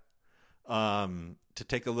Deca.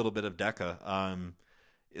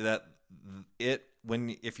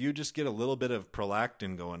 If you just get a little bit of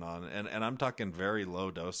prolactin going on, and I'm talking very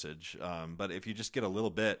low dosage, but if you just get a little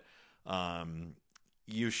bit,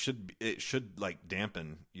 it should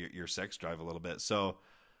dampen your sex drive a little bit. So,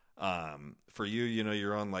 for you,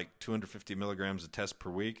 you're on 250 milligrams of test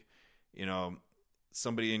per week,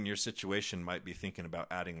 somebody in your situation might be thinking about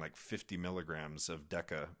adding 50 milligrams of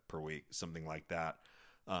Deca per week, something like that.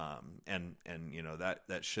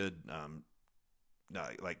 That should,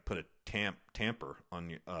 put a tamper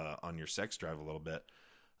on your sex drive a little bit.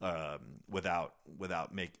 without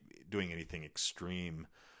doing anything extreme.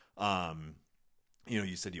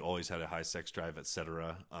 You said you always had a high sex drive,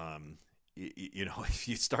 etc. If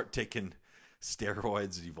you start taking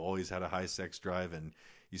steroids, you've always had a high sex drive, and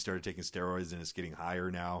you started taking steroids and it's getting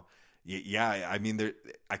higher now. Yeah, I mean,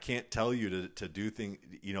 I can't tell you to do things.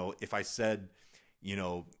 If I said,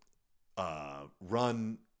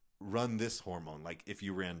 run this hormone, like if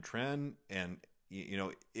you ran tren, and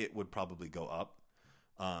it would probably go up.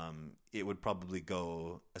 It would probably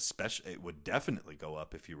go, it would definitely go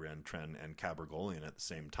up if you ran tren and cabergoline at the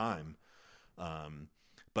same time.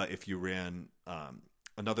 But if you ran,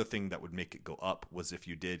 another thing that would make it go up was if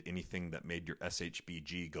you did anything that made your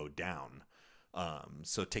SHBG go down.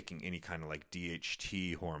 So taking any kind of like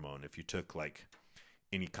DHT hormone, if you took like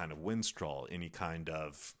any kind of Winstrol, any kind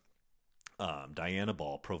of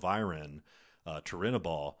Dianabol, Proviron,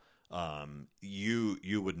 Turinabol,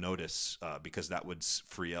 you would notice, because that would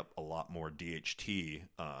free up a lot more DHT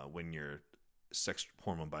when your sex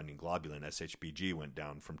hormone binding globulin SHBG went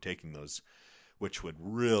down from taking those, which would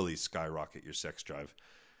really skyrocket your sex drive.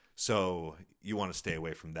 So you want to stay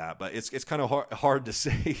away from that, but it's kind of hard to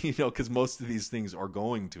say, because most of these things are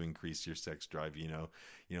going to increase your sex drive.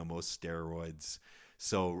 Most steroids.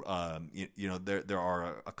 So there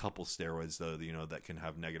are a couple steroids though, that can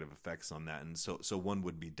have negative effects on that, and so one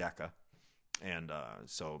would be DECA, and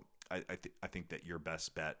so I think that your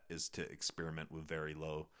best bet is to experiment with very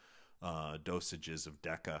low dosages of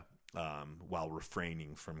DECA while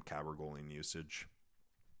refraining from cabergoline usage.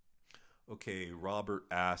 Okay, Robert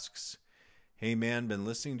asks, "Hey man, been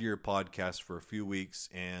listening to your podcast for a few weeks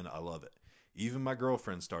and I love it. Even my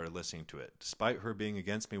girlfriend started listening to it, despite her being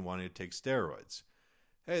against me wanting to take steroids."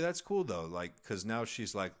 Hey, that's cool though, like, because now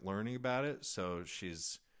she's like learning about it. So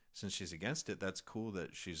since she's against it, that's cool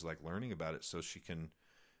that she's like learning about it, so she can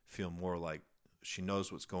feel more like she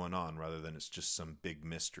knows what's going on rather than it's just some big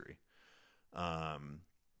mystery.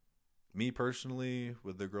 Me personally,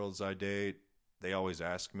 with the girls I date, they always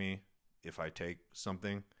ask me if I take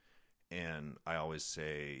something, and I always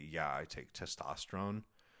say, yeah, I take testosterone.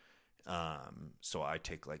 So I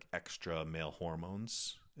take like extra male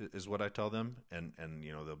hormones is what I tell them. And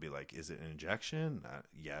they'll be like, is it an injection?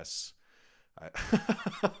 Yes.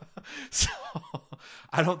 So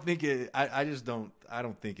I don't think I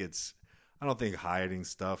don't think hiding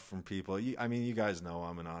stuff from people. I mean, you guys know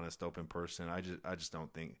I'm an honest, open person. I just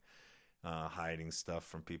don't think hiding stuff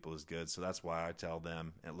from people is good. So that's why I tell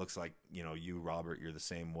them. It looks like, you, Robert, you're the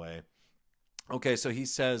same way. Okay. So he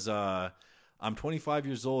says, I'm 25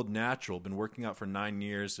 years old, natural, been working out for 9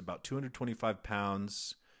 years, about 225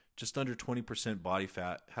 pounds, just under 20% body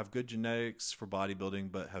fat, have good genetics for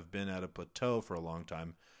bodybuilding, but have been at a plateau for a long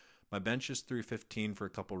time. My bench is 315 for a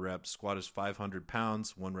couple reps, squat is 500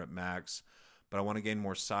 pounds, 1 rep max, but I want to gain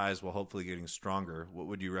more size while hopefully getting stronger. What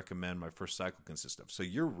would you recommend my first cycle consist of? So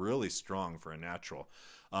you're really strong for a natural.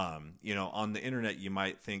 On the internet, you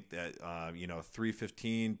might think that,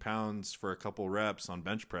 315 pounds for a couple reps on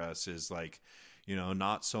bench press is like,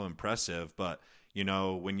 not so impressive. But,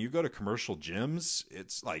 when you go to commercial gyms,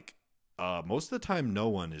 it's like, most of the time, no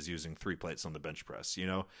one is using 3 plates on the bench press.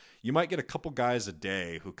 You might get a couple guys a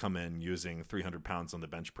day who come in using 300 pounds on the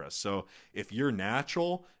bench press. So if you're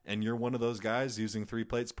natural and you're one of those guys using 3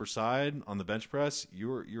 plates per side on the bench press,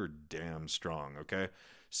 you're damn strong. Okay.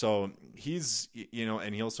 So he's,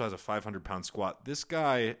 and he also has a 500-pound squat. This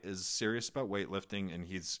guy is serious about weightlifting, and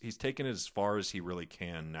he's taken it as far as he really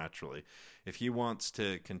can naturally. If he wants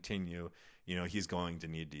to continue, he's going to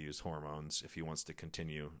need to use hormones if he wants to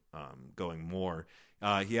continue going more.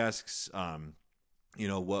 He asks, what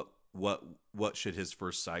should his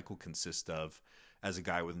first cycle consist of? As a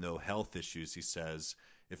guy with no health issues, he says,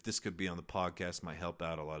 if this could be on the podcast, might help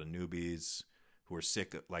out a lot of newbies who are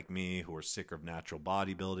sick like me, who are sick of natural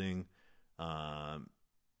bodybuilding.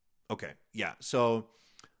 Okay. Yeah. So,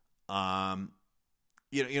 I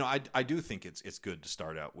do think it's good to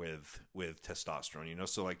start out with testosterone,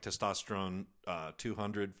 so like testosterone,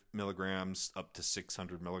 200 milligrams up to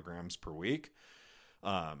 600 milligrams per week,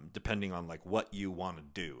 depending on like what you want to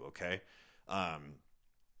do. Okay.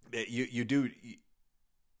 You do,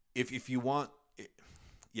 if you want,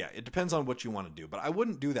 yeah, it depends on what you want to do, but I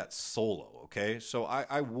wouldn't do that solo. Okay. So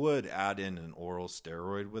I would add in an oral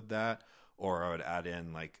steroid with that, or I would add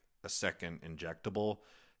in like a second injectable.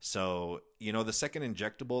 So, the second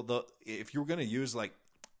injectable, if you were going to use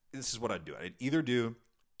this is what I'd do. I'd either do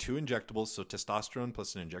 2 injectables, so testosterone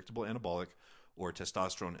plus an injectable anabolic, or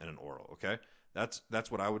testosterone and an oral. Okay. That's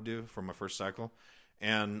what I would do for my first cycle.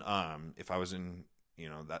 And, if I was in,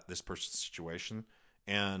 this person's situation,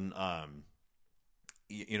 and,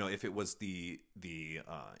 if it was the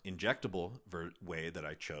injectable way that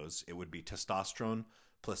I chose, it would be testosterone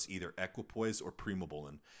plus either equipoise or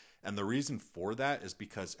primobolan. And the reason for that is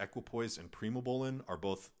because equipoise and primobolan are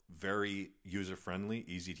both very user friendly,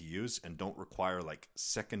 easy to use, and don't require like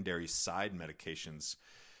secondary side medications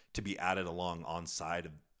to be added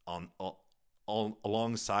alongside them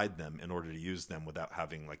in order to use them without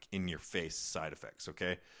having like in your face side effects.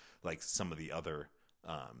 Okay, like some of the other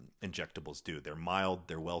injectables do. They're mild,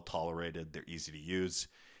 they're well tolerated, they're easy to use.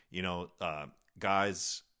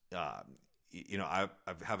 Guys. I've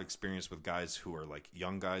have experience with guys who are like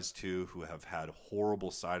young guys too, who have had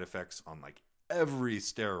horrible side effects on like every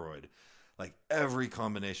steroid, like every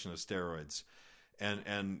combination of steroids,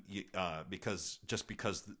 and because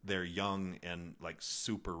they're young and like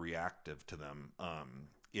super reactive to them,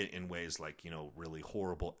 in ways like really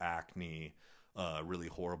horrible acne, really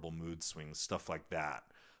horrible mood swings, stuff like that.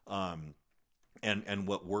 And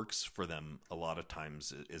what works for them a lot of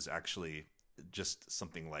times is actually just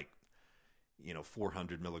something like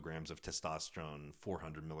 400 milligrams of testosterone,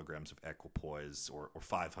 400 milligrams of equipoise, or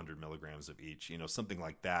 500 milligrams of each, something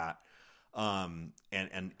like that. They're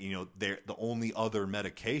the only other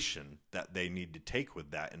medication that they need to take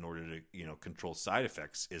with that in order to, control side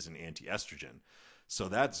effects is an anti-estrogen. So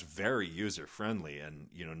that's very user friendly and,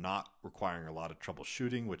 not requiring a lot of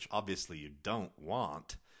troubleshooting, which obviously you don't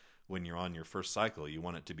want when you're on your first cycle. You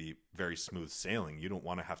want it to be very smooth sailing. You don't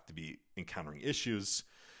want to have to be encountering issues,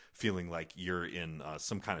 feeling like you're in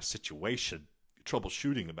some kind of situation,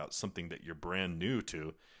 troubleshooting about something that you're brand new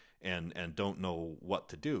to and don't know what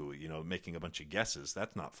to do, making a bunch of guesses.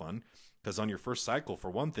 That's not fun. Because on your first cycle, for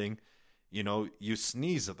one thing, you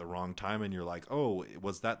sneeze at the wrong time and you're like, oh,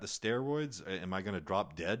 was that the steroids? Am I going to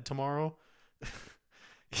drop dead tomorrow?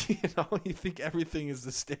 You think everything is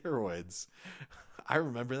the steroids. I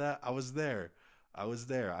remember that. I was there.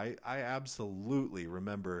 I absolutely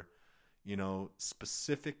remember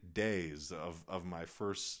specific days of my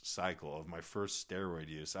first cycle, of my first steroid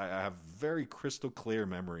use. I have very crystal clear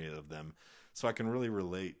memory of them, so I can really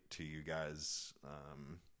relate to you guys,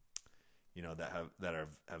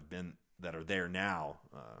 that are there now,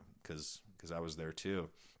 because I was there too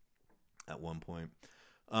at one point.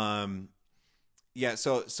 Yeah,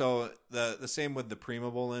 so the same with the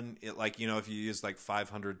primobolan. If you use like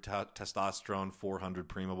 500 testosterone, 400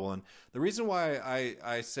 primobolan. The reason why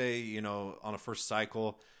I say on a first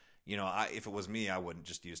cycle, if it was me, I wouldn't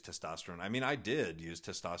just use testosterone. I mean, I did use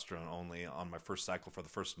testosterone only on my first cycle for the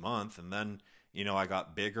first month, and then I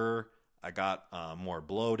got bigger, I got more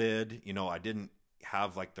bloated. I didn't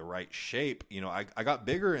have like the right shape. I got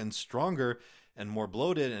bigger and stronger and more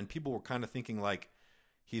bloated, and people were kind of thinking like,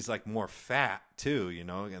 he's like more fat too,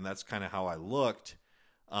 and that's kind of how I looked.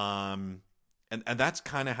 And that's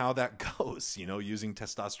kind of how that goes, using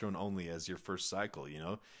testosterone only as your first cycle.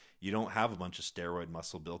 You don't have a bunch of steroid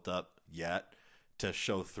muscle built up yet to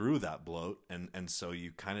show through that bloat. And so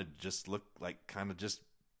you kind of just look like kind of just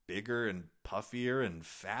bigger and puffier and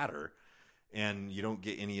fatter. And you don't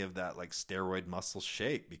get any of that like steroid muscle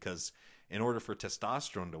shape, because in order for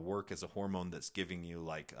testosterone to work as a hormone that's giving you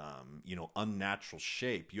like, unnatural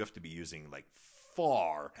shape, you have to be using like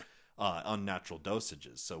far unnatural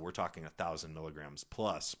dosages. So we're talking 1,000 milligrams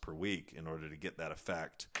plus per week in order to get that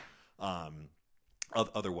effect.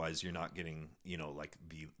 Otherwise, you're not getting, like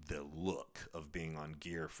the look of being on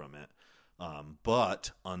gear from it.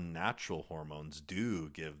 But unnatural hormones do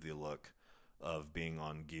give the look of being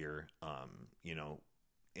on gear,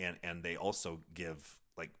 and they also give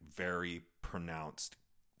like very pronounced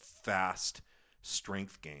fast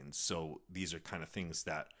strength gains. So these are kind of things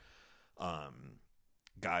that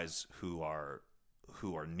guys who are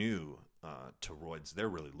new to roids, they're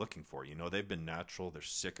really looking for. They've been natural, they're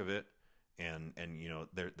sick of it, and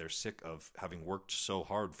they're sick of having worked so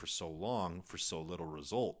hard for so long for so little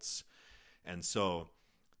results. And so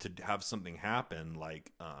to have something happen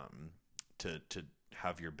like to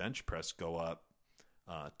have your bench press go up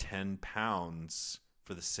 10 pounds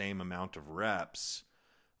for the same amount of reps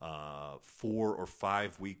 4 or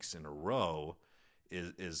 5 weeks in a row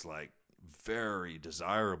is like very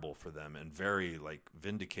desirable for them and very like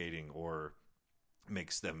vindicating, or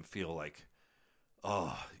makes them feel like,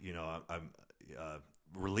 I'm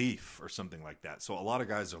relief or something like that. So a lot of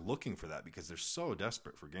guys are looking for that because they're so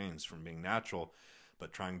desperate for gains from being natural,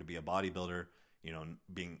 but trying to be a bodybuilder,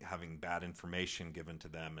 having bad information given to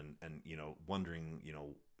them, and wondering,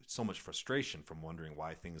 so much frustration from wondering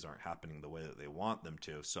why things aren't happening the way that they want them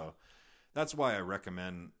to. So that's why I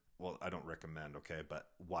recommend, well, I don't recommend, okay, but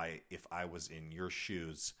why, if I was in your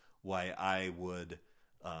shoes, why I would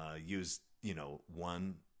use,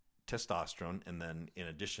 1 testosterone, and then in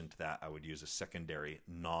addition to that, I would use a secondary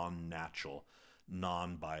non-natural,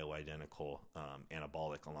 non-bioidentical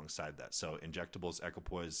anabolic alongside that. So injectables,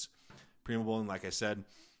 equipoise, Primobolan, like I said,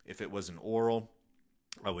 if it was an oral,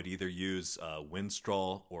 I would either use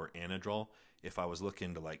Winstrol or Anadrol. If I was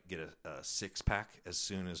looking to like get a six pack as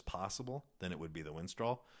soon as possible, then it would be the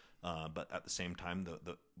Winstrol. But at the same time,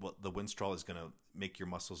 the Winstrol is going to make your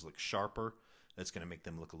muscles look sharper. It's going to make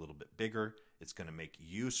them look a little bit bigger. It's going to make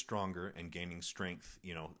you stronger and gaining strength,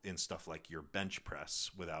 in stuff like your bench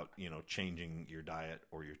press without, changing your diet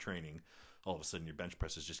or your training. All of a sudden, your bench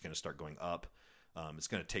press is just going to start going up. It's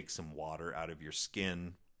going to take some water out of your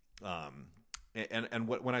skin. And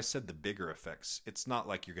when I said the bigger effects, it's not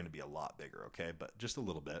like you're going to be a lot bigger, okay? But just a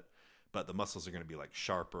little bit. But the muscles are going to be like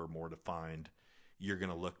sharper, more defined. You're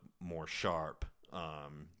going to look more sharp.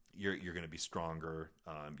 You're going to be stronger.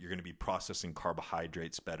 You're going to be processing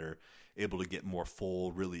carbohydrates better, able to get more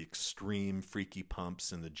full, really extreme, freaky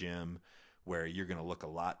pumps in the gym where you're going to look a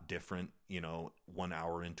lot different, 1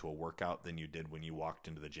 hour into a workout than you did when you walked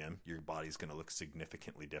into the gym. Your body's going to look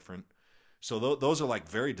significantly different. So those are like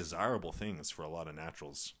very desirable things for a lot of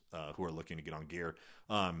naturals who are looking to get on gear.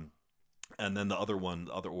 And then the other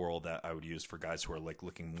oral that I would use for guys who are like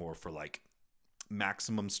looking more for like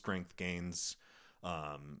maximum strength gains.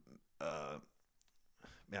 I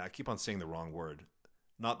keep on saying the wrong word.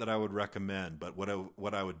 Not that I would recommend, but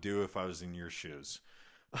what I would do if I was in your shoes,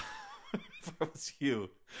 if I was you,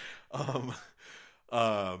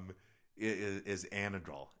 is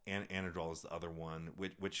Anadrol. Anadrol is the other one,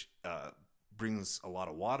 which brings a lot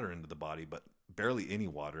of water into the body, but barely any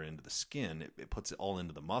water into the skin. It puts it all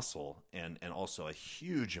into the muscle, and also a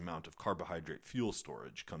huge amount of carbohydrate fuel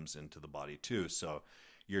storage comes into the body too. So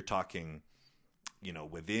you're talking,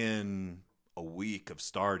 within a week of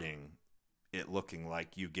starting, it looking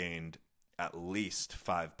like you gained at least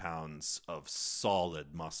 5 pounds of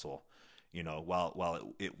solid muscle.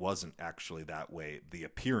 While it wasn't actually that way, the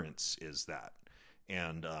appearance is that,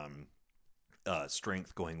 and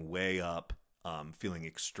strength going way up. Feeling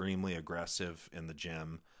extremely aggressive in the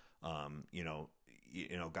gym,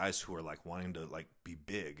 guys who are like wanting to like be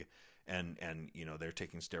big, and they're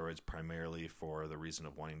taking steroids primarily for the reason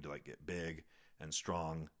of wanting to like get big and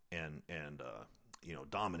strong and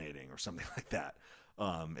dominating or something like that,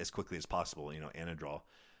 as quickly as possible. Anadrol,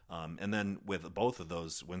 and then with both of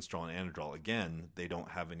those, Winstrol and Anadrol, again, they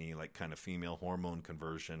don't have any like kind of female hormone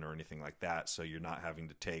conversion or anything like that, so you're not having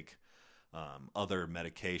to take other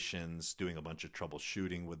medications, doing a bunch of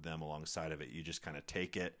troubleshooting with them alongside of it. You just kind of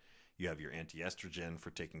take it. You have your anti-estrogen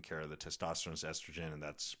for taking care of the testosterone, estrogen, and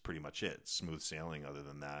that's pretty much it. Smooth sailing other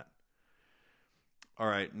than that. All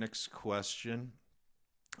right, next question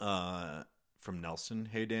from Nelson.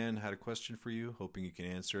 Hey, Dan, had a question for you, hoping you can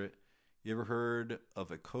answer it. You ever heard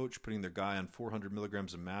of a coach putting their guy on 400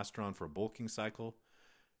 milligrams of Masteron for a bulking cycle?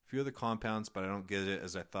 A few other compounds, but I don't get it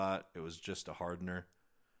as I thought it was just a hardener.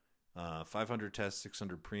 500 test,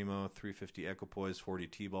 600 Primo, 350 Equipoise, 40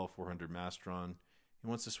 T-ball, 400 Masteron. He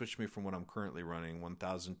wants to switch me from what I'm currently running.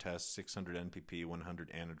 1000 test, 600 NPP,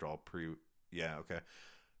 100 Anadrol. Yeah, okay.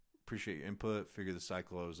 Appreciate your input. Figure the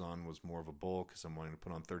cycle I was on was more of a bulk because I'm wanting to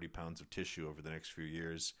put on 30 pounds of tissue over the next few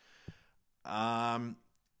years.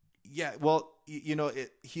 Yeah, well,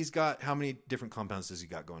 he's got, how many different compounds does he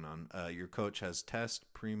got going on? Your coach has test,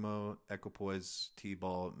 Primo, Equipoise,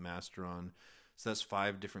 T-ball, Masteron. So that's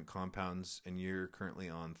 5 different compounds, and you're currently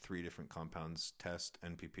on 3 different compounds, test,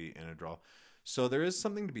 NPP, Anadrol. So there is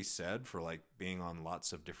something to be said for like being on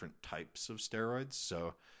lots of different types of steroids.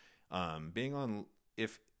 So being on,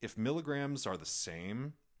 if milligrams are the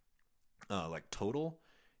same, like total,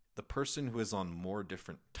 the person who is on more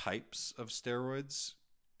different types of steroids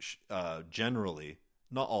generally,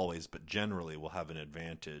 not always, but generally will have an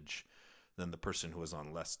advantage than the person who is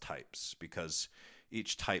on less types, because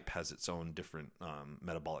each type has its own different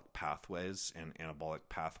metabolic pathways and anabolic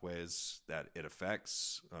pathways that it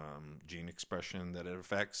affects, gene expression that it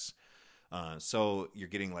affects. So you're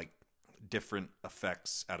getting like different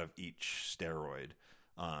effects out of each steroid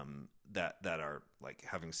that are like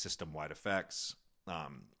having system-wide effects,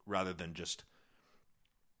 rather than just,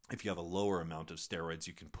 if you have a lower amount of steroids,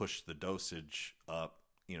 you can push the dosage up,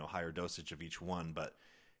 higher dosage of each one, but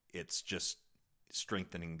it's just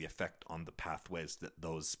strengthening the effect on the pathways that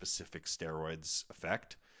those specific steroids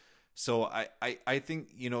affect. So I think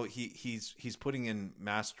he's putting in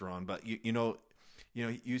Masteron, but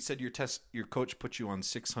you said your coach put you on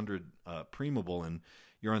 600 Primobolan and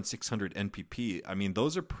you're on 600 NPP. I mean,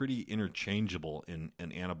 those are pretty interchangeable in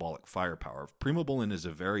anabolic firepower. Primobolan is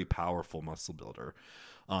a very powerful muscle builder.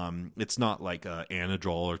 It's not like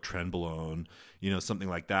Anadrol or Trenbolone, something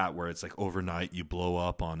like that, where it's like overnight you blow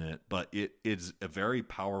up on it. But it is a very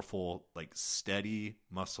powerful, like steady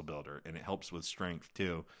muscle builder, and it helps with strength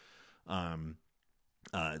too.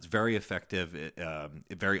 It's very effective.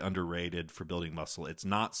 Very underrated for building muscle. It's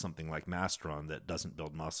not something like Masteron that doesn't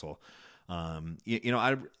build muscle.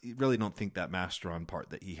 I really don't think that Masteron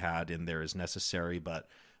part that he had in there is necessary, but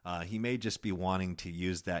he may just be wanting to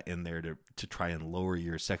use that in there to try and lower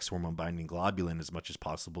your sex hormone binding globulin as much as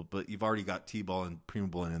possible. But you've already got T-ball and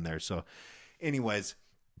Primobolan in there. So anyways,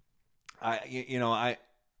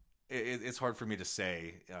 it's hard for me to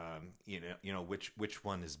say, which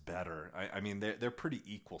one is better. I mean, they're pretty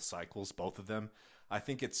equal cycles, both of them. I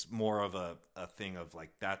think it's more of a thing of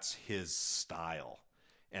like, that's his style.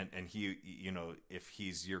 And he, if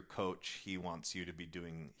he's your coach, he wants you to be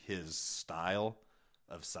doing his style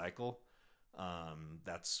of cycle.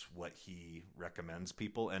 That's what he recommends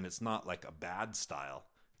people. And it's not like a bad style.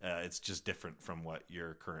 It's just different from what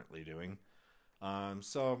you're currently doing. I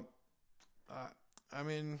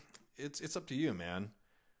mean, it's up to you, man.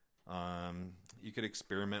 You could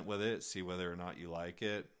experiment with it, see whether or not you like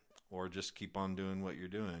it, or just keep on doing what you're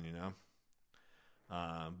doing,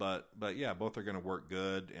 But yeah, both are going to work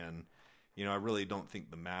good. And, I really don't think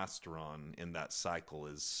the Masteron in that cycle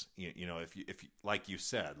is, if you, like you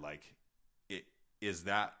said, like is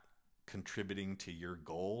that contributing to your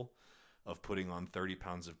goal of putting on 30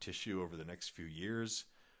 pounds of tissue over the next few years?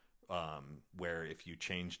 Where if you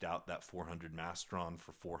changed out that 400 Masteron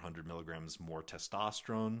for 400 milligrams more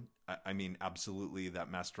testosterone, I mean, absolutely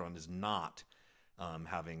that Masteron is not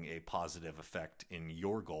having a positive effect in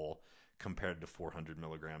your goal compared to 400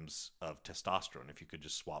 milligrams of testosterone. If you could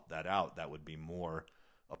just swap that out, that would be more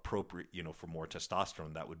appropriate, for more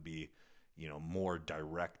testosterone. That would be, more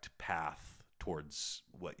direct path towards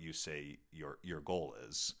what you say your goal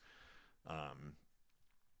is.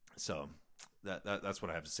 So that's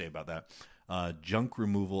what I have to say about that. Junk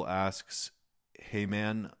Removal asks, hey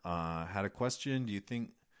man, had a question. Do you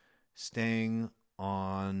think staying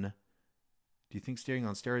on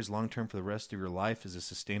steroids long-term for the rest of your life is a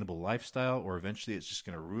sustainable lifestyle, or eventually it's just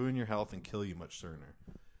going to ruin your health and kill you much sooner?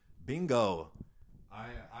 Bingo.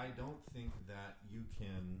 I don't think that you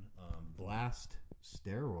can blast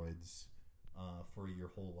steroids for your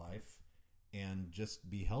whole life and just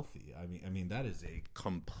be healthy. I mean that is a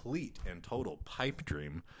complete and total pipe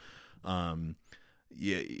dream.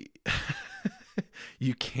 Yeah,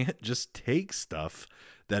 you can't just take stuff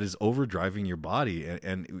that is overdriving your body,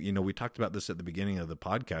 and we talked about this at the beginning of the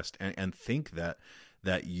podcast, and think that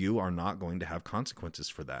you are not going to have consequences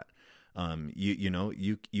for that.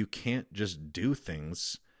 You can't just do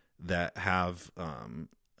things that have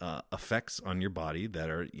effects on your body that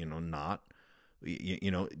are not.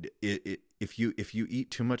 If you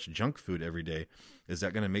eat too much junk food every day, is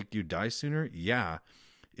that going to make you die sooner? Yeah.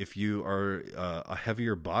 If you are a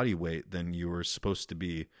heavier body weight than you were supposed to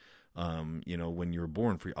be, when you were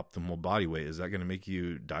born for your optimal body weight, is that going to make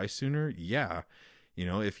you die sooner? Yeah.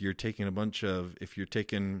 If you're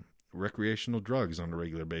taking recreational drugs on a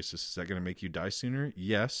regular basis, is that going to make you die sooner?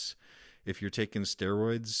 Yes. If you're taking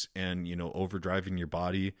steroids and, overdriving your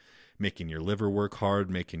body, making your liver work hard,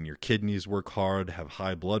 making your kidneys work hard, have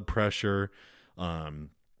high blood pressure,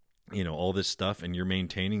 all this stuff, and you're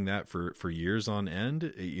maintaining that for years on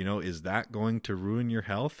end, is that going to ruin your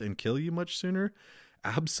health and kill you much sooner?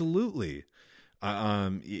 Absolutely.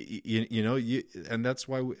 And that's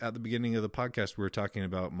why at the beginning of the podcast, we were talking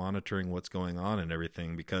about monitoring what's going on and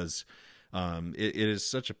everything, because it is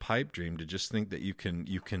such a pipe dream to just think that you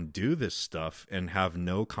can do this stuff and have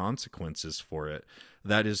no consequences for it.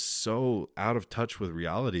 That is so out of touch with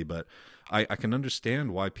reality. But I can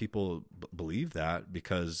understand why people believe that,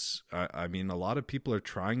 because a lot of people are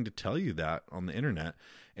trying to tell you that on the internet.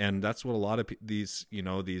 And that's what a lot of these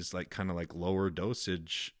like kind of like lower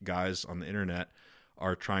dosage guys on the internet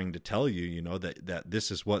are trying to tell you, that this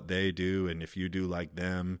is what they do. And if you do like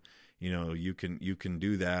them, you can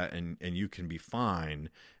do that and you can be fine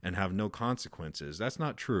and have no consequences. That's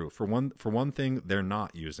not true. For one thing, they're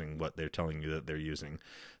not using what they're telling you that they're using.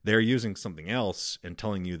 They're using something else and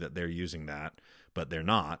telling you that they're using that, but they're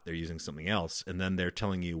not. They're using something else, and then they're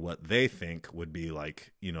telling you what they think would be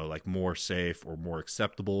like more safe or more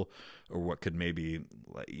acceptable, or what could maybe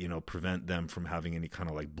prevent them from having any kind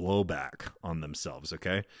of like blowback on themselves.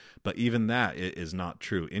 Okay, but even that is not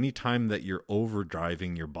true. Anytime that you're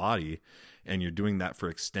overdriving your body, and you're doing that for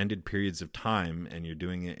extended periods of time, and you're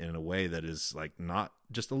doing it in a way that is like not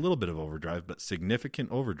just a little bit of overdrive, but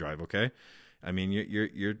significant overdrive. Okay, I mean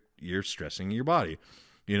you're stressing your body.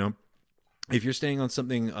 If you're staying on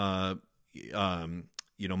something,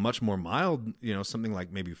 much more mild, something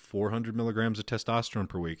like maybe 400 milligrams of testosterone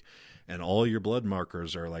per week, and all your blood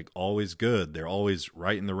markers are like always good. They're always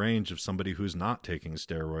right in the range of somebody who's not taking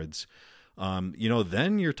steroids.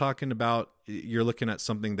 Then you're looking at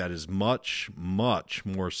something that is much, much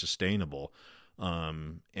more sustainable,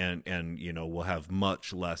 and will have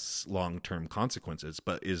much less long-term consequences.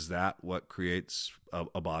 But is that what creates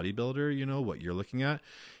a bodybuilder? What you're looking at,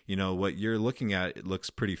 it looks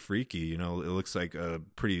pretty freaky. It looks like a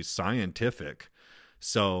pretty scientific.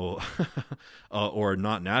 So, or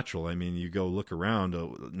not natural. I mean, you go look around,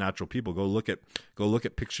 natural people, go look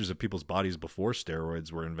at pictures of people's bodies before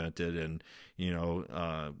steroids were invented, and,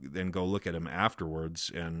 then go look at them afterwards.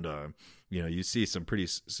 And, you see some pretty,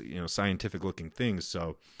 scientific looking things.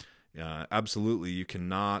 So, absolutely, you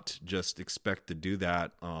cannot just expect to do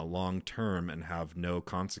that long term and have no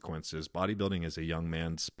consequences. Bodybuilding is a young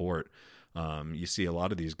man's sport. You see a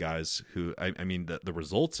lot of these guys who, I mean, the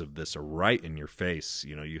results of this are right in your face.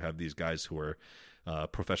 You have these guys who are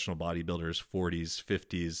professional bodybuilders, 40s,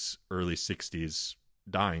 50s, early 60s,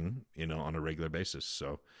 dying, on a regular basis.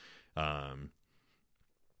 So,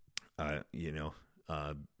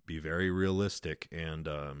 be very realistic, and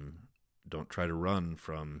don't try to run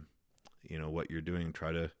from, what you're doing.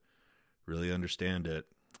 Try to really understand it,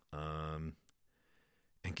 and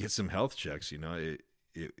get some health checks.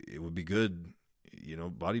 It would be good, you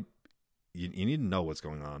need to know what's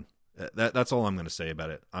going on. That's all I'm going to say about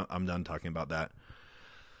it. I'm done talking about that.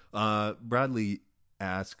 Bradley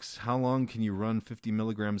asks, how long can you run 50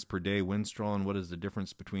 milligrams per day Winstrol, and what is the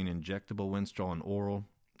difference between injectable Winstrol and oral?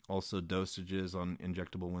 Also, dosages on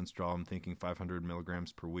injectable Winstrol. I'm thinking 500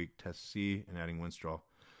 milligrams per week, test C, and adding Winstrol.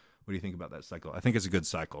 What do you think about that cycle? I think it's a good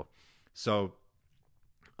cycle. So,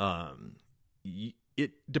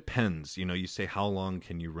 it depends. You say, how long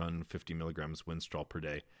can you run 50 milligrams Winstrol per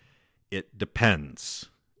day? It depends.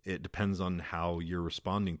 It depends on how you're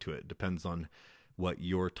responding to it. It depends on what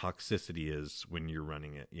your toxicity is when you're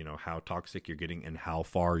running it. How toxic you're getting and how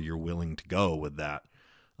far you're willing to go with that.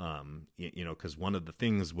 Because one of the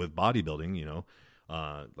things with bodybuilding,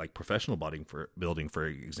 like professional bodybuilding, for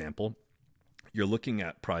example, you're looking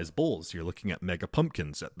at prize bulls. You're looking at mega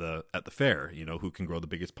pumpkins at the fair. Who can grow the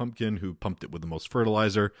biggest pumpkin? Who pumped it with the most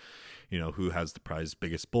fertilizer? Who has the prize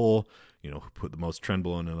biggest bull? Who put the most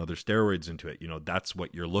trenbolone and other steroids into it? That's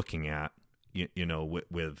what you're looking at.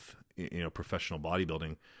 With professional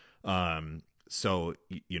bodybuilding. So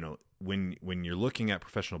when you're looking at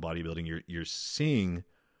professional bodybuilding, you're seeing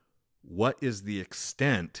what is the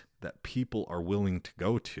extent that people are willing to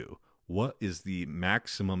go to. What is the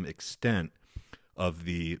maximum extent of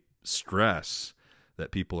the stress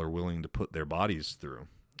that people are willing to put their bodies through?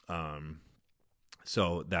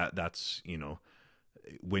 So that's,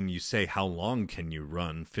 when you say how long can you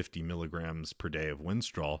run 50 milligrams per day of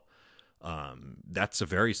Winstrol, that's a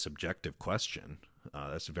very subjective question.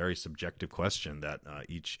 That's a very subjective question that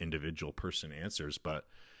each individual person answers. But,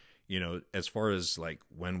 as far as like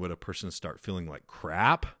when would a person start feeling like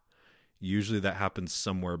crap, usually that happens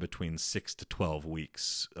somewhere between 6 to 12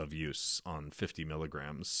 weeks of use on 50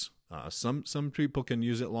 milligrams. Some people can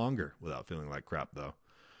use it longer without feeling like crap, though.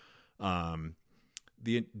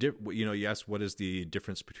 You asked what is the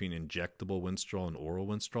difference between injectable Winstrol and oral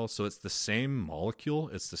Winstrol. So it's the same molecule,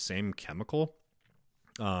 it's the same chemical,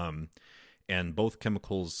 and both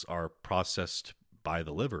chemicals are processed by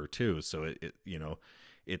the liver too. So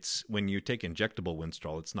it's when you take injectable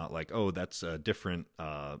Winstrol, it's not like, oh, that's a different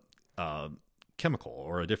chemical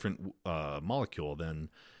or a different molecule than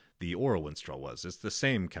the oral Winstrol was. It's the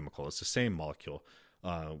same chemical, it's the same molecule.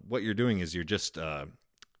 What you're doing is you're just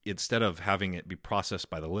instead of having it be processed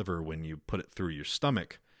by the liver when you put it through your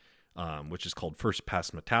stomach, which is called first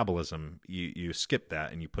pass metabolism, you skip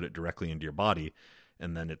that and you put it directly into your body,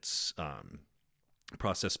 and then it's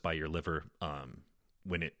processed by your liver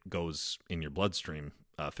when it goes in your bloodstream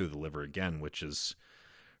through the liver again, which is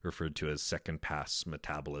referred to as second pass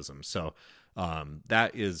metabolism. So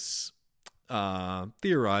that is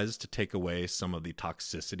theorized to take away some of the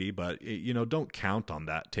toxicity, but don't count on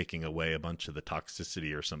that taking away a bunch of the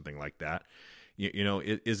toxicity or something like that.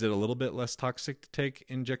 Is it a little bit less toxic to take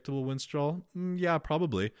injectable Winstrol? Yeah,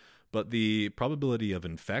 probably. But the probability of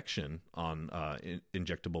infection on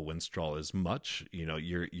injectable Winstrol is much.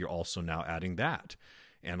 You're also now adding that.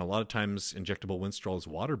 And a lot of times injectable Winstrol is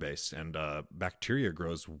water-based, and bacteria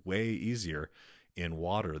grows way easier in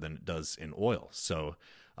water than it does in oil. So,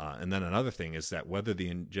 and then another thing is that whether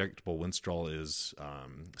the injectable Winstrol is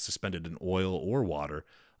suspended in oil or water,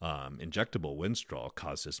 injectable Winstrol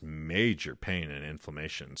causes major pain and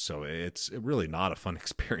inflammation. So it's really not a fun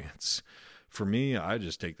experience For me, I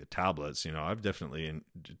just take the tablets. I've definitely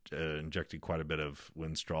injected quite a bit of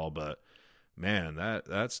Winstrol, but man,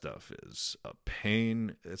 that stuff is a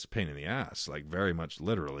pain. It's a pain in the ass, like very much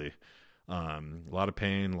literally. A lot of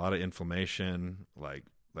pain, a lot of inflammation. Like,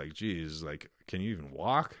 geez, like, can you even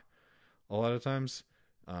walk? A lot of times.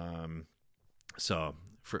 So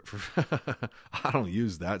for I don't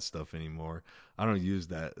use that stuff anymore. I don't use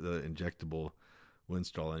the injectable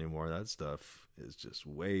Winstrol anymore. That stuff is just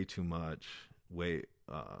way too much. Way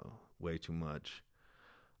too much.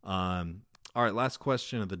 All right, last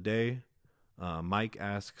question of the day. Mike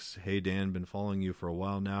asks, "Hey Dan, been following you for a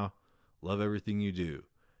while now. Love everything you do.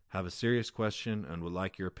 Have a serious question and would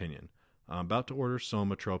like your opinion. I'm about to order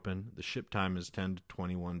somatropin. The ship time is 10 to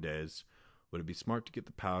 21 days. Would it be smart to get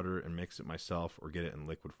the powder and mix it myself or get it in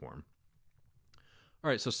liquid form?" All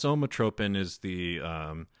right, so somatropin is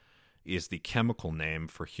the chemical name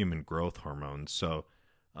for human growth hormone. So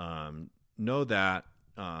know that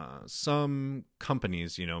some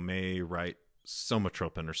companies, may write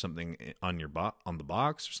somatropin or something on the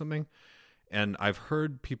box or something. And I've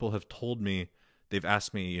heard people have told me, they've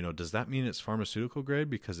asked me, does that mean it's pharmaceutical grade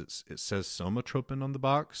because it says somatropin on the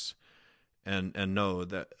box? And no,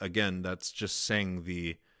 that again, that's just saying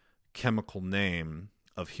the chemical name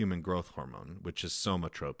of human growth hormone, which is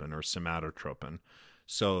somatropin or somatotropin.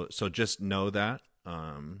 So just know that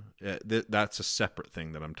that's a separate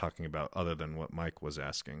thing that I'm talking about, other than what Mike was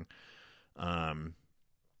asking.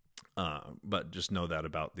 But just know that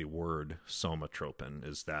about the word somatropin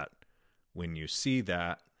is that when you see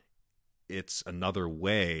that, it's another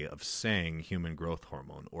way of saying human growth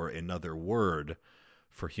hormone, or another word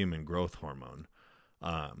for human growth hormone.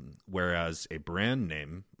 Whereas a brand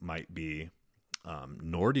name might be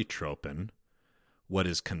Norditropin. What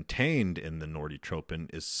is contained in the Norditropin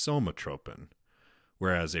is somatropin.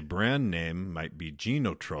 Whereas a brand name might be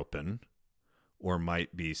Genotropin or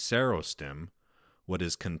might be Serostim. What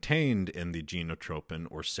is contained in the Genotropin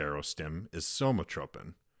or Serostim is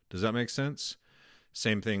somatropin. Does that make sense?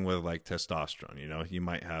 Same thing with like testosterone. You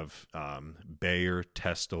might have Bayer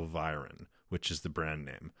Testoviron, which is the brand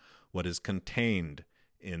name. What is contained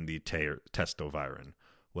in the testoviron?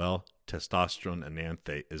 Well, testosterone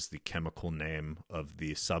enanthate is the chemical name of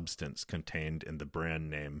the substance contained in the brand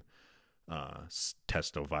name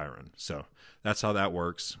testoviron. So that's how that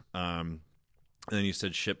works. And then you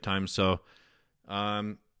said ship time. So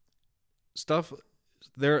stuff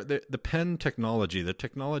there, the pen technology, the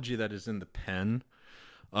technology that is in the pen,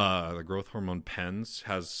 the growth hormone pens,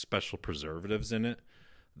 has special preservatives in it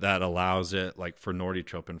that allows it, like for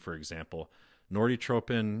Norditropin, for example.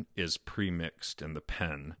 Norditropin is pre-mixed in the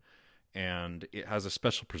pen, and it has a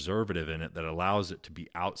special preservative in it that allows it to be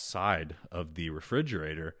outside of the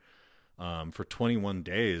refrigerator for 21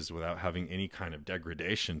 days without having any kind of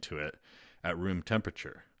degradation to it at room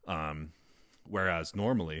temperature. Whereas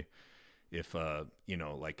normally, if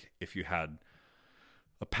if you had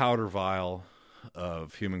a powder vial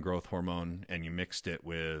of human growth hormone and you mixed it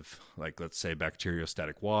with, like, let's say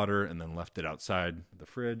bacteriostatic water and then left it outside the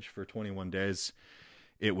fridge for 21 days,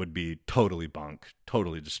 it would be totally bunk,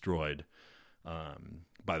 totally destroyed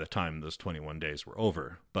by the time those 21 days were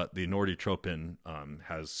over. But the Norditropin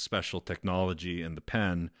has special technology in the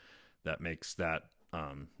pen that makes that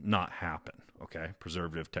not happen. Okay,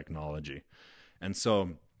 preservative technology. And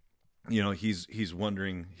so, he's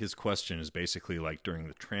wondering, his question is basically like, during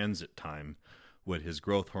the transit time, would his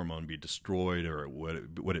growth hormone be destroyed, or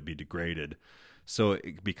would it be degraded? So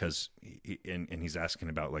because he's asking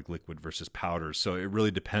about like liquid versus powder. So it really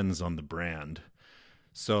depends on the brand.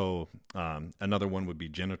 So another one would be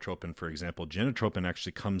Genotropin, for example. Genotropin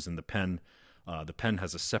actually comes in the pen. The pen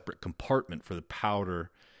has a separate compartment for the powder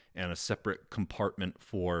and a separate compartment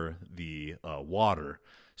for the water.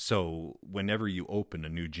 So whenever you open a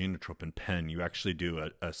new Genotropin pen, you actually do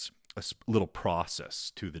a little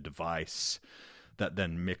process to the device that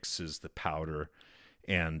then mixes the powder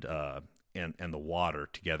and the water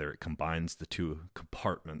together. It combines the two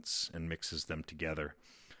compartments and mixes them together.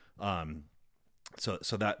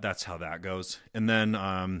 So that's how that goes. And then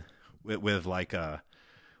with just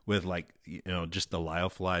the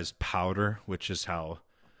lyophilized powder, which is how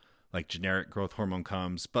like generic growth hormone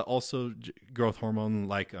comes, but also growth hormone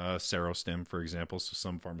like Serostim, for example, so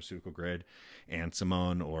some pharmaceutical grade,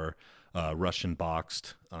 Ansimone or Russian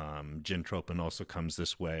boxed Genotropin also comes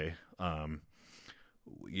this way. As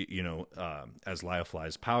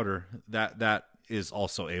lyophilized powder, that is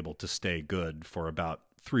also able to stay good for about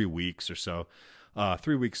 3 weeks or so,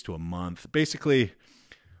 3 weeks to a month. Basically,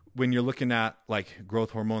 when you're looking at like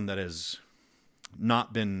growth hormone that has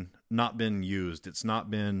not been used, it's not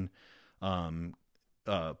been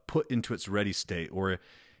put into its ready state, or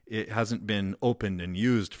it hasn't been opened and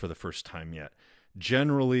used for the first time yet.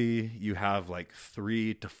 Generally, you have like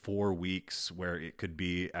 3 to 4 weeks where it could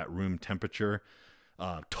be at room temperature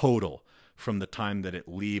total, from the time that it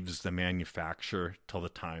leaves the manufacturer till the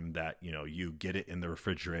time that you get it in the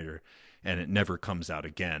refrigerator, and it never comes out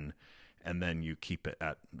again. And then you keep it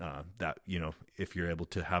at that. If you're able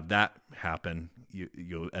to have that happen,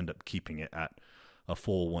 you'll end up keeping it at a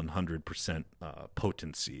full 100%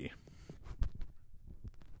 potency.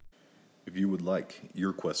 If you would like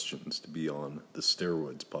your questions to be on the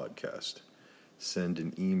Steroids Podcast, send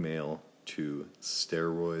an email to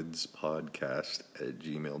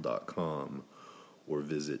steroidspodcast@gmail.com or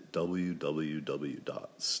visit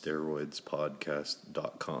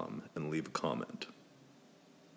www.steroidspodcast.com and leave a comment.